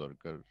নজর দেওয়া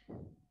দরকার,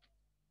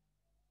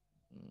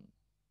 উম,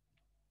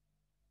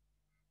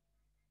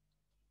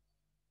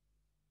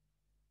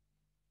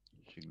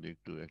 সেগুলো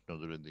একটু এক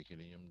নজরে দেখে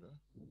নিই আমরা।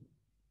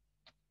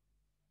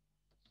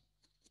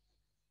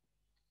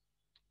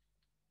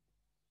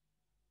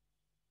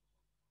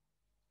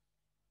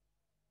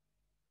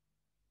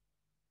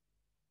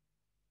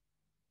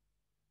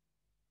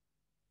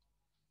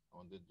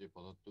 আমাদের যে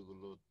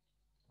পদার্থগুলো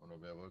আমরা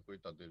ব্যবহার করি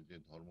তাদের যে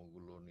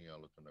ধর্মগুলো নিয়ে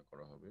আলোচনা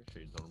করা হবে,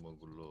 সেই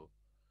ধর্মগুলো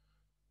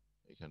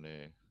এখানে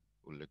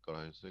উল্লেখ করা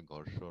হয়েছে,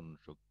 ঘর্ষণ,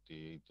 শক্তি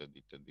ইত্যাদি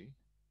ইত্যাদি।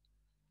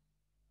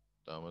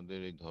 তা আমাদের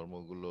এই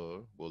ধর্মগুলো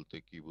বলতে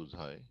কি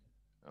বোঝায়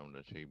আমরা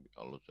সেই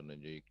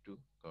আলোচনায় যে একটু,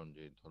 কারণ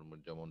যে ধর্মের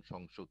যেমন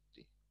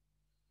সংশক্তি,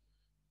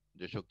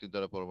 যে শক্তি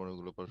দ্বারা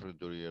পরমাণুগুলো পরস্পর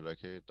জড়িয়ে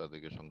রাখে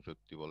তাদেরকে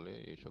সংশক্তি বলে।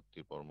 এই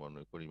শক্তির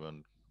পরমাণুর পরিমাণ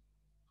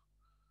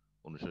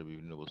অনুসারে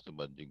বিভিন্ন বস্তু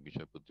বাহ্যিক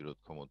বিষয় প্রতিরোধ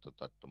ক্ষমতা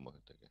তারতম্য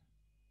হয়ে থাকে।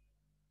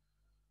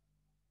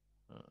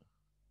 হ্যাঁ,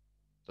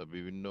 তা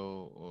বিভিন্ন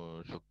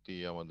শক্তি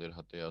আমাদের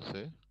হাতে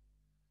আছে।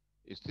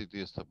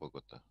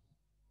 স্থিতিস্থাপকতা,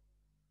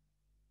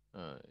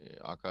 হ্যাঁ,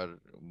 আকার,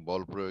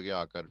 বল প্রয়োগে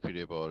আকার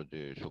ফিরে পাওয়ার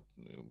যে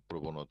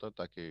প্রবণতা,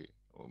 তাকে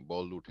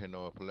বল উঠে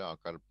নেওয়ার ফলে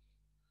আকার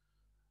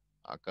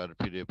আকার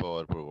ফিরে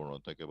পাওয়ার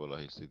প্রবণতাকে বলা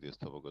হয়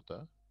স্থিতিস্থাপকতা।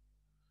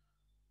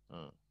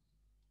 হ্যাঁ,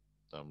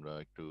 তা আমরা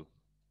একটু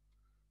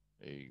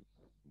এই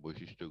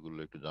বৈশিষ্ট্যগুলো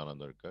একটু জানা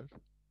দরকার।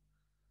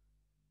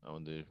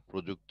 আমাদের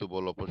প্রযুক্ত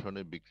বল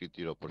অপসারণে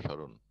বিকৃতির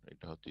অপসারণ,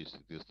 এটা হচ্ছে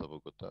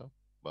স্থিতিস্থাপকতা,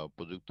 বা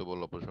প্রযুক্ত বল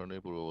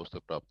অপসারণের পূর্বাবস্থা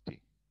প্রাপ্তি।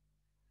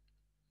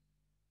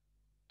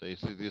 তো এই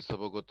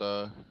স্থিতিস্থাপকতা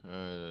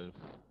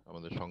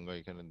আমাদের সংজ্ঞা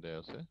এখানে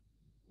দেয়া আছে।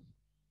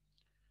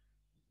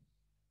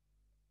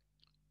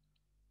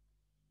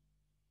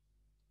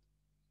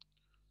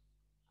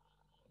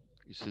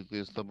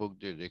 স্থিতিস্থাপক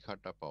যে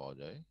রেখাটা পাওয়া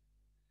যায়,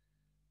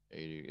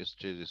 এই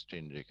স্ট্রেস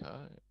স্ট্রেইন রেখা,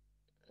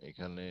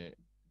 এখানে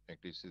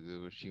একটি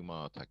স্থিতিস্থাপক সীমা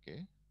থাকে।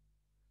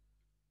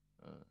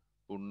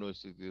 পূর্ণ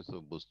স্থিতিস্থ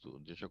বস্তু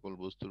যে সকল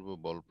বস্তুর উপর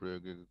বল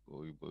প্রয়োগে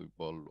ওই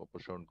বল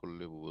অপসারণ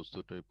করলে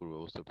বস্তুটাই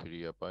পূর্বাবস্থা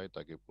ফিরিয়ে পায়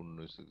তাকে পূর্ণ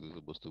স্থিতিস্থ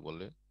বস্তু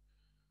বলে।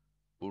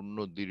 পূর্ণ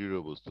দৃঢ়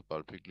বস্তু,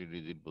 পারফেক্টলি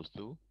রিজিড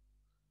বস্তু।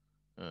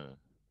 হ্যাঁ,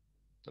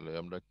 তাহলে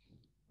আমরা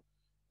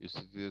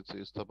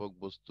স্থিতিস্থাপক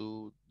বস্তু,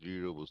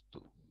 দৃঢ় বস্তু,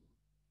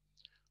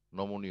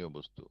 নমনীয়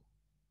বস্তু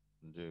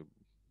যে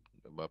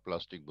বা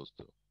প্লাস্টিক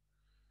বস্তু।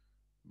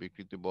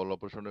 বিকৃতি বল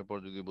অপসারণের পর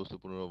যদি বস্তু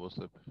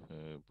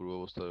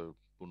পূর্বাবস্থার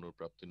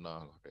পুনঃপ্রাপ্তি না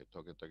ঘটে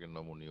তবে তাকে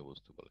নমনীয়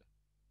বস্তু বলে।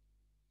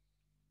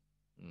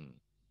 হুম।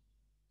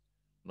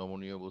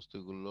 নমনীয়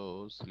বস্তুগুলো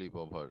স্লিপ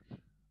ওভার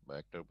বা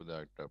একটার প্রতি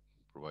আরেকটা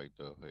প্রবাহিত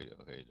হয়ে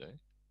হয়ে যায়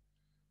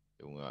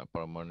এবং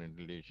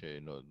পার্মানেন্টলি সে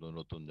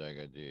নতুন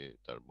জায়গায় যে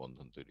তার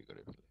বন্ধন তৈরি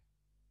করে ফেলে।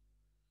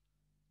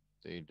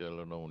 তো এইটা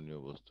হলো নমনীয়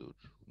বস্তুর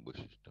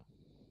বৈশিষ্ট্য।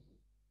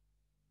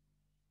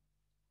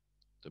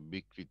 তো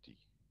বিকৃতি,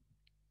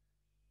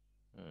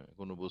 হ্যাঁ,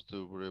 কোনো বস্তুর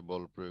উপরে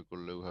বল প্রয়োগ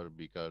করলে উহার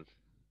বিকার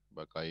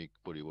বা কায়িক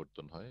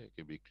পরিবর্তন হয়,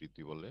 একে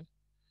বিকৃতি বলে।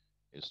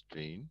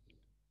 স্ট্রেইন,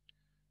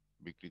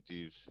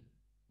 বিকৃতির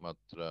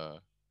মাত্রা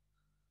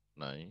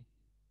নাই,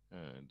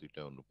 হ্যাঁ,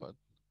 দুইটা অনুপাত।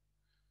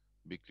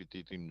 বিকৃতি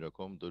তিন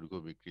রকম: দৈর্ঘ্য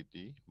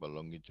বিকৃতি বা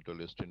লঙ্গিচুডাল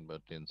স্ট্রেন বা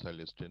টেনসাইল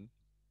স্ট্রেন।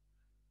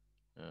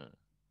 হ্যাঁ,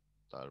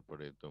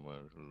 তারপরে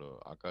তোমার হলো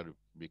আকার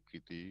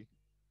বিকৃতি,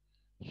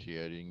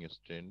 শিয়ারিং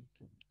স্ট্রেন।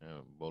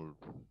 হ্যাঁ, বল,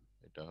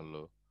 এটা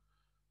হলো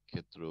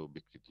ক্ষেত্র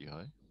বিকৃতি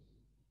হয়,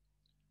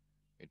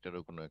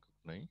 এটারও কোনো একক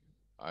নাই।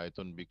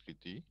 আয়তন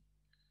বিকৃতি,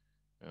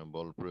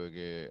 বল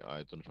প্রয়োগে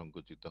আয়তন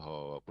সংকুচিত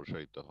হওয়া বা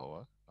প্রসারিত হওয়া।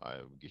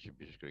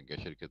 বিশেষ করে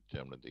গ্যাসের ক্ষেত্রে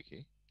আমরা দেখি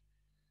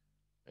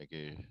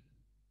একে।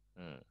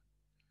 হ্যাঁ,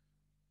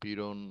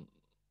 পীড়ন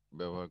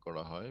ব্যবহার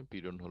করা হয়।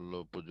 পীড়ন হলো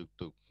প্রযুক্ত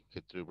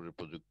ক্ষেত্রের উপরে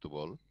প্রযুক্ত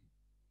বল,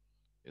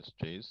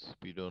 স্ট্রেস।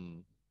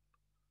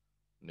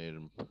 পীড়নের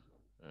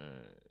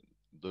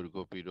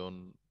দৈর্ঘ্য পীড়ন,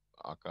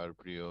 আকার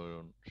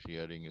পীড়ন,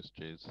 শিয়ারিং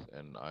স্ট্রেস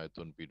এন্ড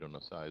আয়তন পীড়ন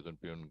আছে। আয়তন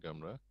পীড়নকে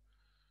আমরা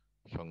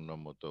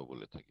সংনমত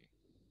বলে থাকি।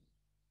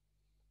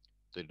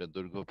 তো এটা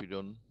দৈর্ঘ্য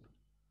পীড়ন,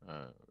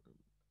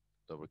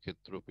 তারপর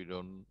ক্ষেত্র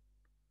পীড়ন,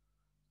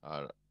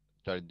 আর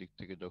চারিদিক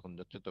থেকে যখন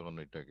যাচ্ছে তখন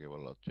এটাকে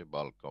বলা হচ্ছে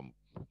বাল্ক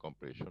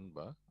কম্প্রেশন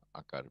বা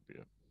আকার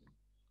পীড়ন।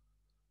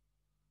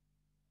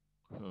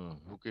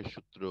 হুকের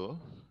সূত্র,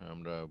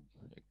 আমরা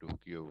একটু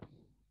হুকীয়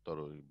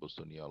তরল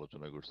বস্তু নিয়ে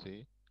আলোচনা করছি।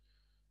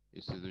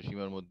 স্থিতিজ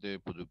সীমার মধ্যে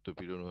প্রযুক্ত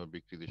পীড়ন ও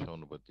বিকৃতি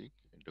সমানুপাতিক,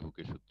 এটা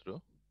হুকের সূত্র।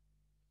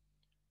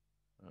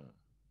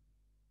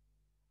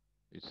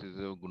 স্থিতিজ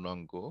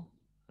গুণাঙ্ক,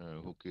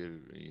 হুকের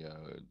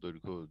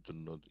দৈর্ঘ্যের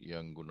জন্য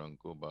ইয়াং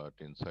গুণাঙ্ক বা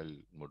টেনসাইল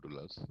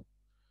মডুলাস।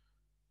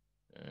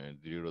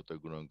 দৃঢ়তা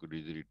গুণাঙ্ক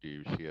রিজিডিটি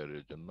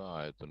শিয়ারের জন্য,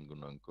 আয়তন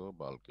গুণাঙ্ক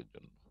বাল্কের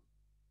জন্য।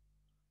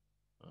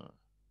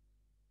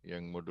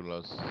 ইয়াং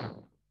মডুলাস,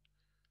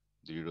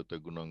 দৃঢ়তা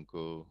গুণাঙ্ক,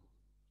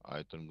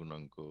 আয়তন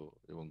গুণাঙ্ক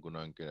এবং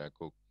গুণাঙ্কের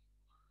একক,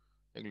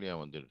 এগুলি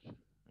আমাদের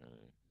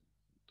আহ,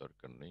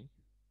 দরকার নেই।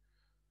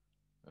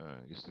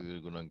 স্থিতিজ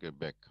গুণাঙ্কের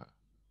ব্যাখ্যা,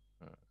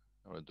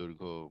 আমরা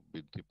দৈর্ঘ্য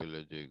বৃদ্ধি পেলে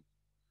যে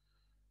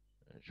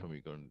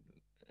সমীকরণ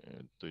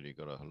তৈরি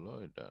করা হলো,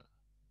 এটা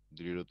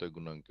দৃঢ়তা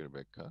গুণাঙ্কের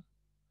ব্যাখ্যা,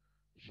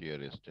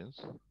 শিয়ার স্ট্রেন্থ।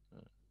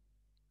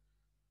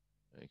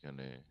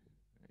 এখানে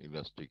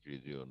ইলাস্টিক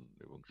রিজিয়ন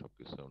এবং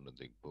সবকিছু আমরা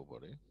দেখবো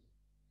পরে।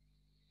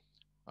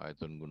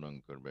 আয়তন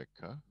গুণাঙ্কের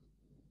ব্যাখ্যা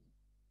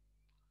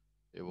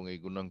এবং এই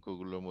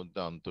গুণাঙ্কগুলোর মধ্যে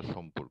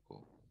আন্তঃসম্পর্ক।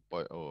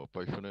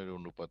 পয়সনের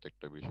অনুপাত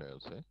একটা বিষয়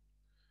আছে।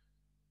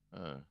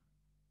 হ্যাঁ,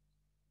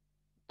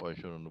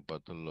 পয়সন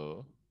অনুপাত হলো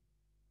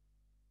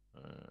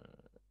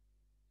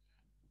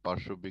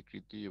পার্শ্ব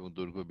বিকৃতি এবং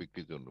দৈর্ঘ্য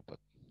বিকৃতি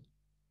অনুপাত।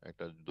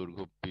 একটা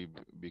দৈর্ঘ্য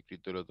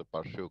বিকৃতি হলে তো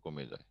পার্শ্বও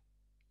কমে যায়।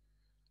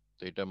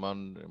 তো এটা মান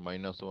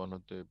 -1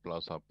 হতে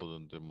 +1/2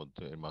 পর্যন্তের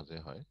মধ্যে মাঝে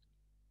হয়।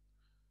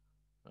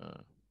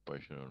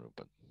 পয়সন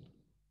অনুপাত।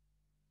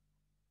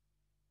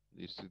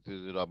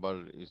 রাবার,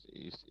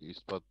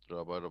 ইস্পাত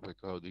রাবার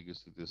অপেক্ষা অধিক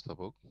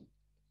স্থিতিস্থাপক,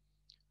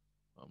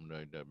 আমরা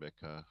এটা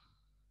ব্যাখ্যা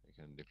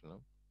এখানে দেখলাম।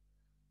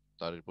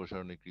 তারের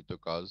প্রসারণীকৃত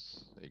কাজ,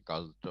 এই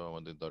কাজটা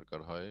আমাদের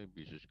দরকার হয়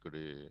বিশেষ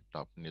করে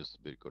টাফনেস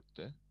বের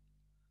করতে।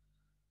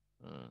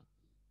 আহ,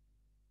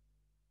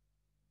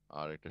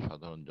 আর একটা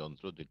সাধারণ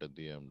যন্ত্র যেটা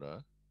দিয়ে আমরা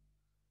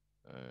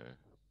আহ,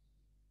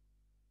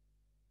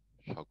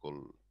 সকল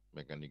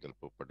মেকানিক্যাল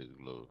প্রপার্টিজ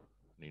গুলো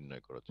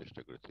নির্ণয় করার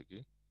চেষ্টা করে থাকি,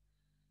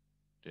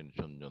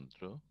 টেনশন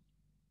যন্ত্র।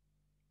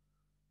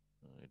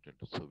 এটা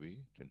একটা ছবি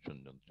টেনশন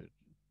যন্ত্রের।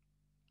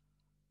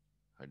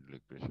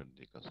 হাইড্রোলিক প্রেসার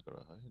দিয়ে কাজ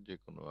করা হয়, যে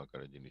কোনো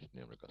আকারের জিনিস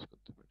নিয়ে আমরা কাজ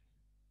করতে পারি।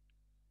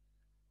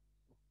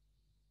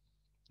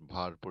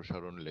 ভার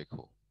প্রসারণ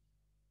লেখো,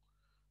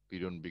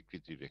 পীড়ন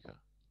বিকৃতি রেখা।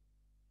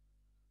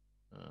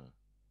 আহ,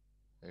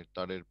 এই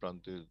তারের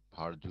প্রান্তে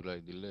ভার ঝুলাই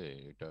দিলে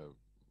এটা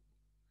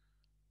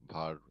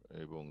ভার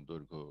এবং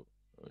দৈর্ঘ্য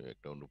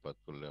একটা অনুপাত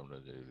করলে আমরা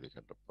যে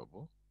রেখাটা পাবো,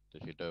 তো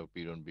সেটা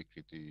পীড়ন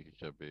বিকৃতি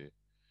হিসাবে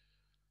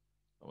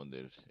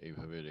আমাদের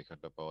এইভাবে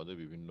রেখাটা পাওয়া যায়।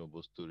 বিভিন্ন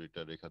বস্তুর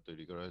এটা রেখা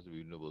তৈরি করা হয়েছে,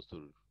 বিভিন্ন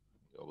বস্তুর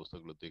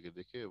অবস্থাগুলো দেখে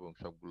দেখে এবং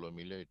সবগুলো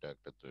মিলে এটা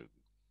একটা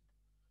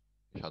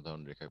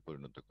সাধারণ রেখায়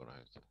পরিণত করা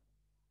হয়েছে।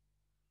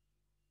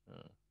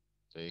 হ্যাঁ,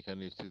 তো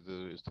এখানে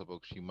স্থিতিস্থাপক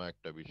সীমা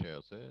একটা বিষয়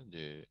আছে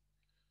যে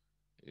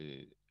এই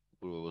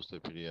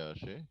পূর্বাবস্থায় ফিরে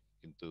আসে,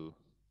 কিন্তু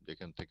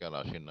যেখান থেকে আর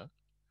আসে না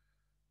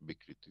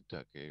বিকৃতি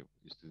থাকে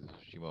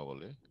সীমা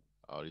বলে।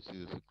 আর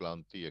স্থিতিস্থাপক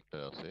ক্লান্তি একটা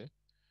আছে,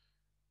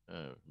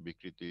 হ্যাঁ,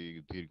 বিকৃতি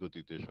ধীর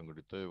গতিতে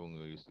সংঘটিত এবং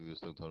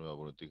স্থিতিস্থাপক ধর্মের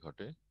অবনতি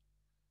ঘটে।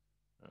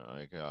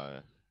 একে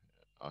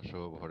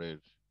আসহ ভরের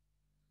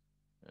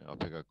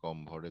অপেক্ষা কম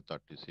ভরে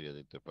তারটি ছিঁড়ে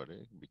যেতে পারে।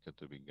 বিখ্যাত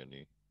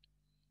বিজ্ঞানী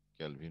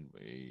ক্যালভিন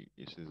এই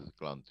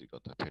ক্লান্তির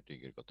কথা,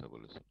 ফ্যাটিগের কথা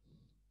বলেছেন।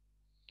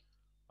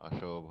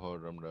 আসহ ভর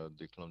আমরা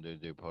দেখলাম যে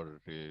যে ভর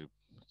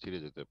ছিঁড়ে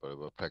যেতে পারে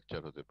বা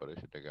ফ্র্যাকচার হতে পারে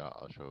সেটাকে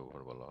আসহ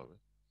ভর বলা হবে।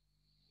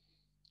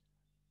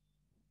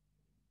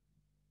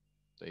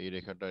 তো এই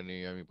রেখাটা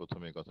নিয়ে আমি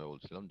প্রথমে কথা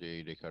বলছিলাম যে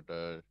এই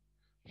রেখাটার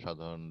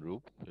সাধারণ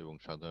রূপ, এবং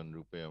সাধারণ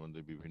রূপে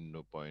আমাদের বিভিন্ন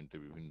পয়েন্টে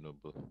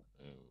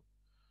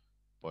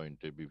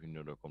বিভিন্ন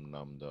রকম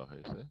নাম দেওয়া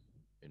হয়েছে।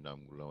 এই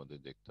নামগুলো আমাদের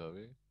দেখতে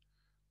হবে,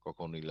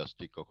 কখন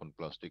ইলাস্টিক, কখন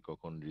প্লাস্টিক,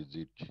 কখন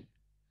রিজিড,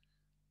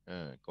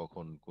 হ্যাঁ,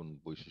 কখন কোন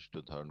বৈশিষ্ট্য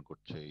ধারণ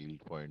করছে,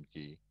 ইল্ড পয়েন্ট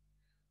কি,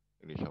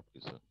 এগুলি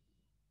সবকিছু।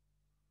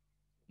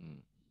 হুম।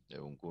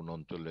 এবং কোন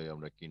অঞ্চলে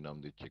আমরা কি নাম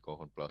দিচ্ছি,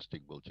 কখন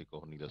প্লাস্টিক বলছি,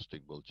 কখন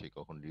ইলাস্টিক বলছি,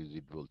 কখন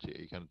রিজিড বলছি,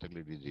 এইখানে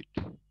থাকলে রিজিড।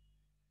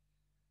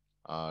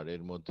 আর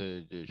এর মধ্যে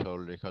যে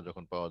সরল রেখা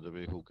যখন পাওয়া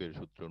যাবে হুকের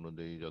সূত্র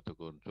অনুযায়ী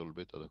যতক্ষণ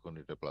চলবে ততক্ষণ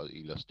এটা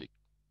ইলাস্টিক।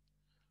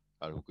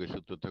 আর হুকের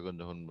সূত্র থেকে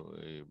যখন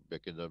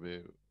বেঁকে যাবে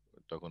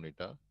তখন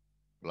এটা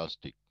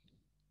প্লাস্টিক।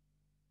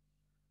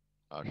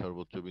 আর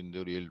সর্বোচ্চ বিন্দু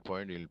ইল্ড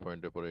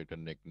পয়েন্টের পরে এটা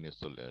নেকনেস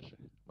চলে আসে,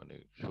 মানে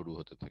শুরু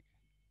হতে থাকে,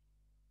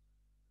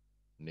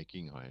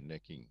 নেকিং হয়,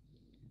 নেকিং।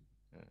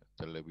 হ্যাঁ,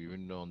 তাহলে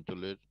বিভিন্ন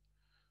অঞ্চলের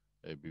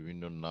এই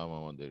বিভিন্ন নাম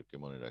আমাদেরকে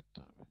মনে রাখতে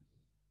হবে,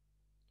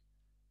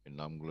 এই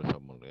নামগুলো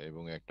সব মনে,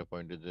 এবং একটা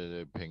পয়েন্টে যে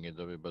ভেঙে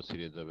যাবে বা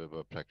ছিঁড়ে যাবে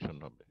বা ফ্র্যাকশন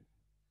হবে,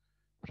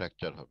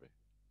 ফ্র্যাকচার হবে,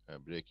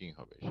 ব্রেকিং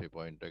হবে, সেই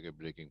পয়েন্টটাকে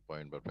ব্রেকিং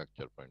পয়েন্ট বা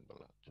ফ্র্যাকচার পয়েন্ট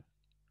বলা হচ্ছে।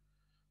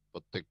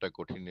 প্রত্যেকটা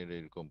কঠিনের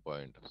এরকম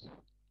পয়েন্ট আছে।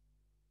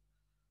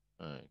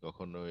 হ্যাঁ,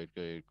 কখনো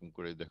এটা এরকম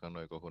করে দেখানো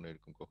হয়, কখনো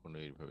এরকম, কখনো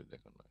এইভাবে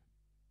দেখানো হয়।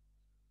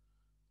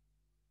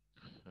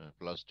 হ্যাঁ,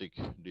 প্লাস্টিক,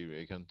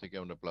 এখান থেকে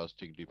আমরা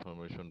প্লাস্টিক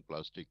ডিফর্মেশন,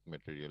 প্লাস্টিক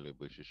ম্যাটেরিয়ালের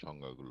বেশি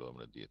সংজ্ঞাগুলো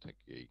আমরা দিয়ে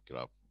থাকি এই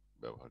গ্রাফ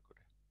ব্যবহার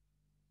করে।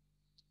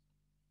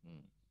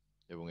 হুম।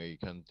 এবং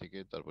এইখান থেকে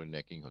তারপরে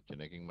নেকিং হচ্ছে,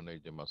 নেকিং মানে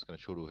এই যে মাঝখানে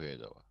শুরু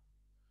হয়ে যাওয়া,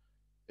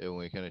 এবং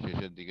এখানে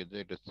শেষের দিকে যে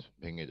এটা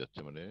ভেঙে যাচ্ছে,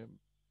 মানে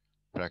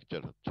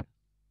ফ্র্যাকচার হচ্ছে।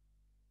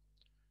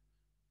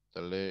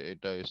 তাহলে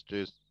এটা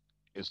স্ট্রেস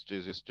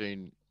স্ট্রেইন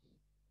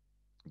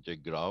যে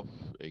গ্রাফ,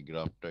 এই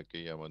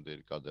গ্রাফটাকেই আমাদের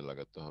কাজে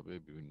লাগাতে হবে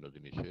বিভিন্ন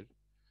জিনিসের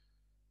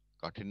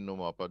কাঠিন্য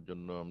মাপার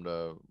জন্য। আমরা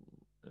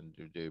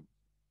যে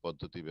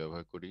পদ্ধতি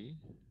ব্যবহার করি,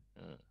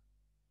 হ্যাঁ,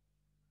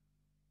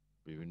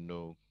 বিভিন্ন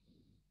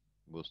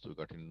বস্তুর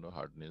কাঠিন্য,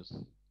 হার্ডনেস,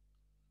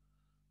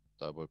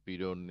 তারপর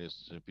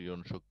পীড়ন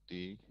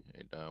শক্তি।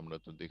 এটা আমরা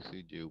তো দেখছি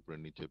যে উপরে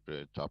নিচে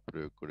চাপ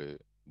প্রয়োগ করে,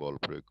 বল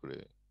প্রয়োগ করে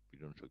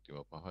পীড়ন শক্তি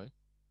মাপা হয়,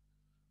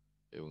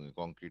 এবং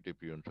কংক্রিটে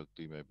পীড়ন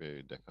শক্তি ম্যাপে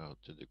দেখা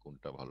হচ্ছে যে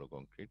কোনটা ভালো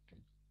কংক্রিট।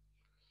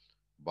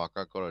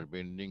 বাঁকা করার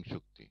বেন্ডিং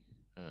শক্তি,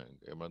 হ্যাঁ,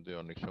 আমাদের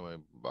অনেক সময়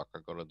বাঁকা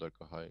করা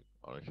দরকার হয়,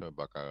 অনেক সময়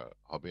বাঁকা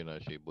হবে না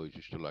সেই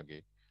বৈশিষ্ট্য লাগে।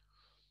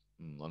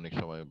 অনেক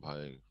সময়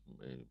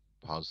এই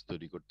ভাঁজ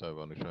তৈরি করতে হবে,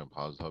 অনেক সময়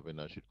ভাঁজ হবে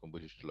না সেরকম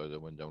বৈশিষ্ট্য লাগে।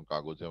 যেমন যেমন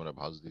কাগজে আমরা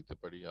ভাঁজ দিতে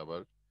পারি,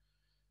 আবার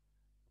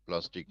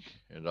প্লাস্টিক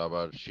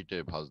রাবার শিটে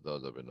ভাঁজ দেওয়া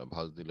যাবে না,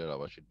 ভাঁজ দিলে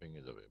রাবার শিট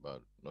ভেঙে যাবে বা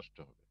নষ্ট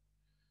হবে।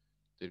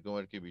 এরকম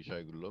আর কি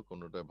বিষয়গুলো,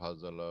 কোনোটা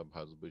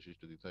ভাঁজ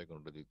বৈশিষ্ট্য দিতে হয়,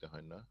 কোনোটা দিতে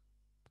হয় না।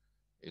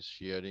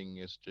 শেয়ারিং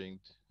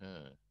স্ট্রেংথ,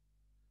 হ্যাঁ,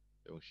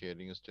 এবং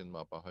শেয়ারিং স্ট্রেংথ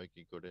মাপা হয়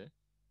কি করে?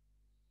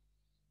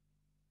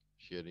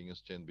 শেয়ারিং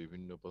স্ট্রেংথ,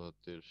 বিভিন্ন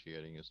পদার্থের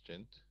শেয়ারিং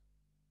স্ট্রেংথ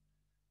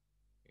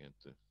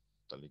এতে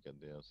তালিকা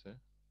দেওয়া আছে।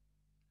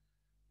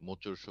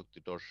 মোচড় শক্তি,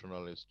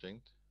 টরশনাল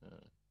স্ট্রেংথ,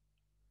 হ্যাঁ,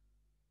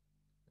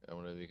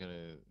 আমরা এখানে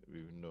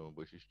বিভিন্ন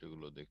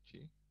বৈশিষ্ট্যগুলো দেখছি।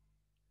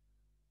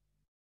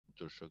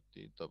 মোচড়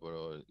শক্তি, তারপর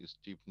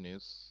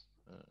স্টিফনেস,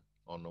 হ্যাঁ,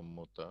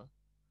 অনম্যতা,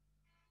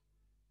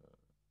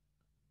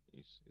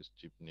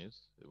 স্টিফনেস,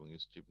 এবং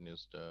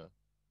স্টিফনেসটা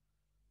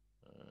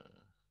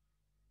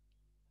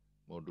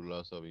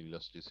মডুলাস অফ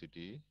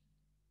ইলাস্টিসিটি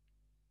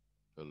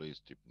হলো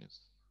স্টিফনেস।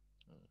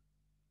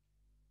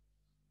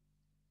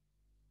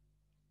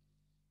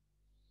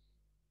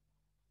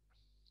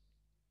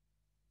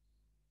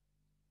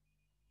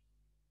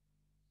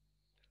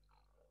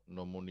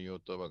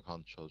 নমনীয়তা বা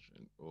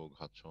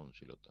ঘাত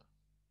সহনশীলতা,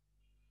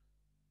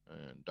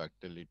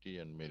 ডাক্টিলিটি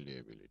অ্যান্ড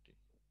মেলিয়েবিলিটি,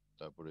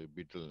 তারপরে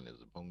বিটলনেস,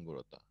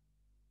 ভঙ্গুরতা।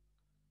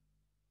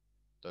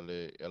 তাহলে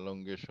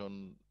অ্যালঙ্গেশন,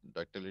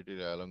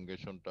 ডাক্টিলিটির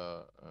অ্যালঙ্গেশনটা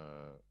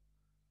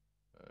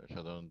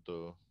সাধারণত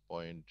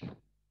পয়েন্ট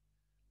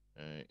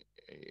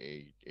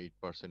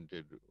 8%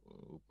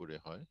 উপরে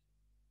হয়,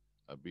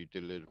 আর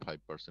বিটেলের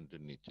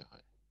 5%-এর নিচে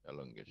হয়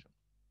অ্যালঙ্গেশন।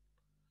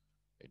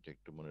 এটা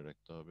একটু মনে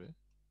রাখতে হবে।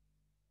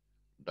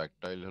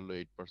 ডাকটাইল হলো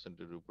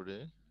 8%-এর উপরে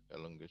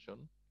অ্যালঙ্গেশন,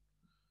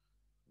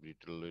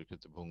 ব্রিটলের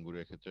ক্ষেত্রে,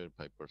 ভঙ্গুরের ক্ষেত্রে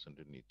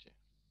 5%-এর নিচে।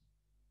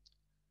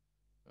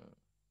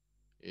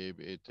 এ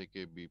এ থেকে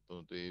বি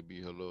পর্যন্ত, এ বি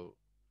হলো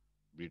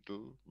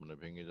ব্রিটল মানে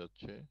ভেঙে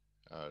যাচ্ছে,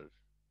 আর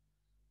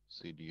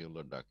সিডি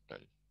হলো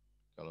ডাকটাইল।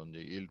 কারণ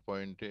যে ইল্ড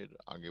পয়েন্টের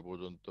আগে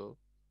পর্যন্ত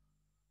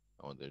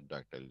আমাদের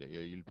ডাকটাইল,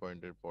 এই ইল্ড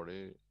পয়েন্টের পরে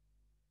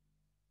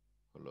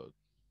হলো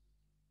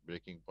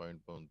ব্রেকিং পয়েন্ট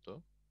পর্যন্ত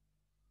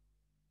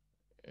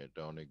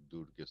এটা অনেক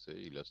দূর গেছে,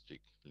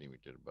 ইলাস্টিক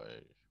লিমিটের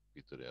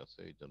ভিতরে আছে,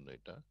 এই জন্য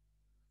এটা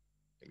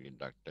এগুলি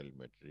ডাকটাইল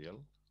ম্যাটেরিয়াল।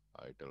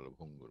 আর এটা হলো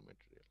ভঙ্গুর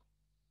ম্যাটেরিয়াল।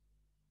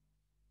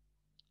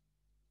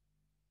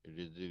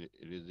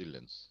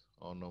 Resilience,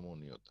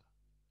 অনমনীয়তা,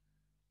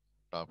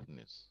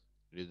 toughness.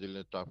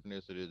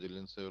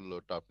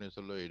 টাফনেস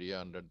হলো এরিয়া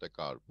আন্ডার দ্য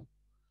কার্ভ।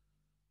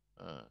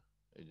 হ্যাঁ,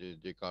 এই যে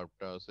যে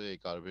কার্ভটা আছে এই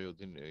কার্ভের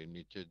অধীন এই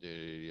নিচে যে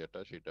এরিয়াটা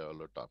সেটা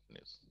হলো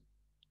টাফনেস।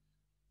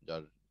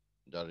 যার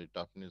যার এই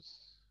টাফনেস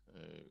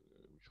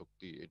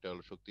শক্তি, এটা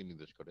হলো শক্তি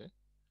নির্দেশ করে।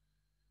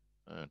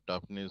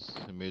 Toughness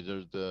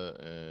measures the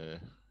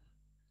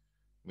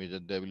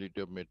ability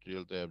of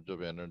material to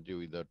absorb energy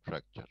without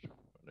fracture.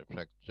 মানে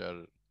ফ্র্যাকচার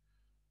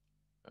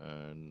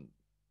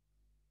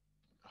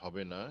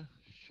হবে না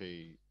সেই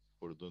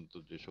পর্যন্ত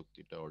যে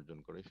শক্তিটা অর্জন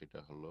করে সেটা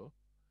হলো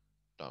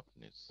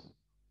টাফনেস।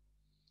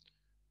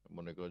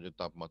 মনে করো যে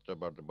তাপমাত্রা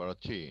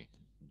বাড়াচ্ছি,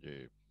 যে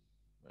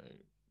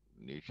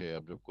সে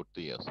অ্যাবজর্ব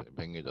করতেই আছে,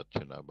 ভেঙে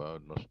যাচ্ছে না বা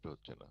নষ্ট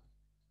হচ্ছে না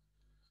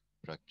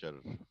ফ্র্যাকচার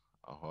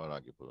হওয়ার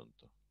আগে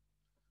পর্যন্ত।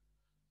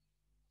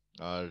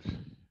 আর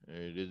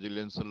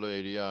রেজিলিয়েন্স হলো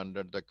area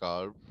under the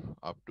curve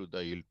up to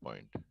the yield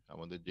point.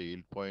 আমাদের যে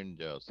ইল্ড পয়েন্ট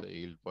যা আছে,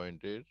 ইল্ড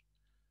পয়েন্টের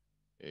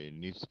এই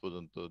নিচ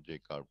পর্যন্ত যে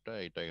কার্ভটা,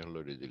 এটাই হলো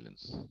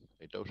রেজিলিয়েন্স।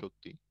 এটাও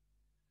শক্তি,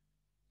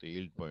 তো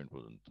ইল্ড পয়েন্ট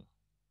পর্যন্ত।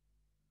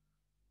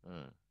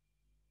 হ্যাঁ,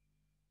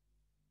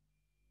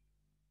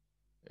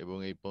 এবং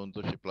এই পর্যন্ত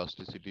সে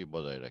প্লাস্টিসিটি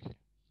বজায় রাখে,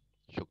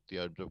 শক্তি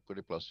অর্জন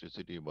করে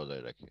প্লাস্টিসিটি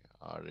বজায় রাখে।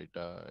 আর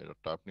এটা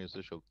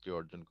টাফনেসে শক্তি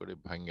অর্জন করে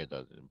ভাঙে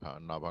যায়,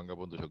 না ভাঙা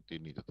পর্যন্ত শক্তি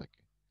নিতে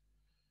থাকে।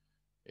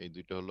 এই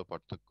দুইটা হলো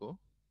পার্থক্য।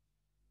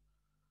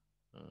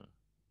 হ্যাঁ,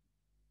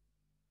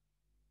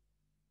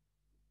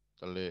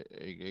 তাহলে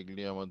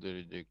এগুলি আমাদের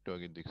যে একটু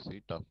আগে দেখছি,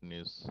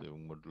 টাফনেস এবং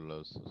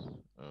modulus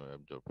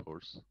absorb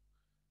force.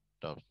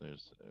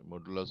 Toughness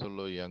modulus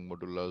হলো ইয়াং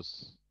মডুলাস,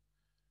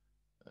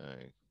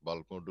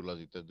 বাল্ক মডুলাস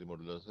ইত্যাদি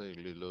মডুলাস,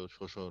 এগুলি হলো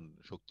শোষণ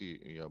শক্তি,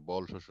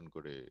 বল শোষণ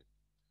করে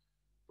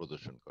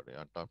প্রদর্শন করে।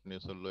 আর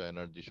টাফনেস হলো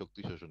এনার্জি,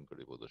 শক্তি শোষণ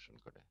করে প্রদর্শন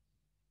করে।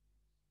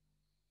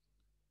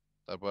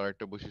 তারপর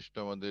একটা বৈশিষ্ট্য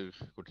আমাদের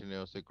কঠিনে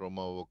আছে ক্রম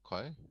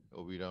অবক্ষয়।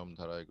 অবিরাম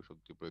ধারায়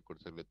শক্তি প্রয়োগ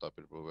করতে থাকলে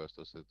তাপের প্রবাহ আস্তে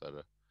আস্তে তার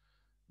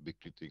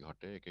বিকৃতি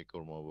ঘটে, একে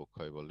ক্রম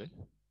অবক্ষয় বলে।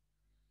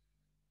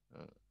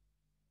 আহ,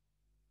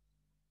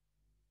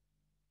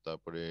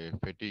 তারপরে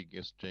ফ্যাটিগ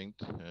স্ট্রেংথ,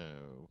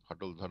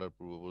 ফাটল ধরার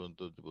পূর্ব পর্যন্ত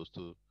যে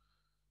বস্তু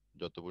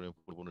যত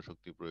পরিমাণ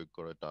শক্তি প্রয়োগ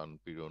করে, টান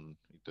পীড়ন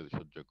ইত্যাদি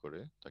সহ্য করে,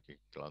 তাকে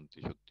ক্লান্তি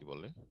শক্তি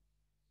বলে।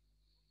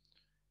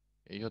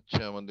 এই হচ্ছে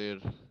আমাদের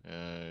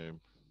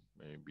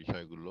এই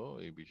বিষয়গুলো,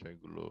 এই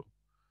বিষয়গুলো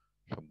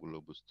সবগুলো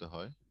বুঝতে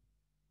হয়।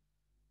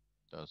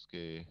 তো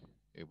আজকে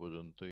এ পর্যন্তই।